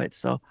show it.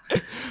 So,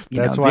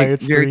 That's why be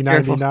it's very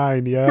careful.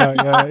 $3.99. Yeah,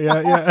 yeah,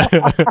 yeah,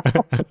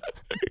 yeah.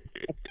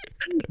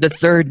 The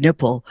third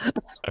nipple.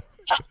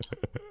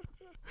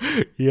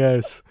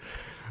 Yes.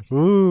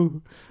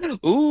 Ooh.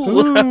 Ooh.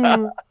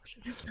 Ooh.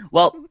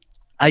 Well,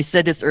 I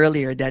said this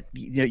earlier that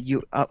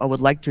I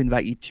would like to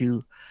invite you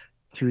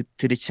to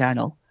the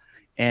channel,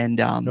 and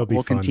It'll be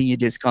we'll fun. continue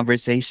this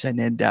conversation.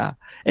 And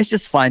it's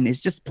just fun.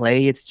 It's just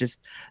play. It's just,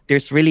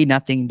 there's really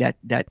nothing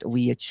that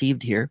we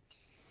achieved here.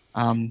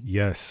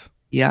 Yes.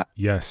 Yeah,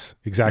 Yes,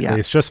 exactly. yeah,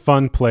 It's just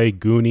fun play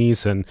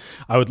Goonies, and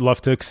I would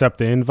love to accept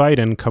the invite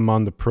and come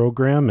on the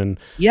program, and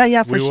yeah,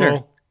 yeah, for we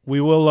sure.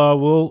 will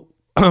we'll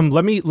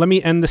let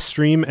me end the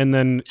stream, and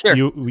then Sure.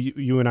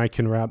 you and I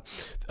can wrap.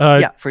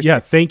 Yeah, for Yeah, sure.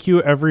 thank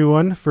you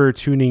everyone for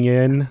tuning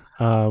in.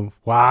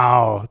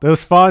 Wow, that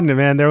was fun,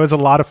 man. There was a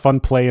lot of fun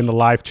play in the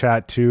live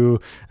chat too.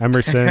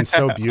 Emerson,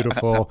 so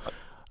beautiful.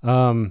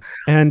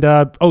 And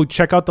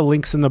check out the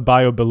links in the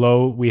bio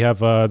below. We have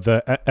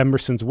the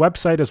Emerson's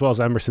website as well as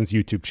Emerson's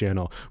YouTube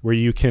channel, where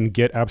you can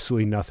get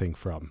absolutely nothing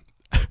from.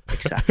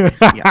 Exactly.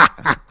 Yeah.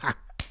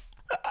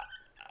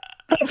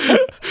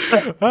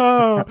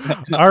 Oh,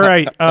 all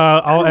right.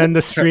 I'll end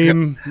the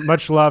stream.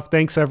 Much love.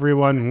 Thanks,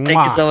 everyone. Thank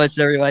you Mwah. so much,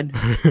 everyone.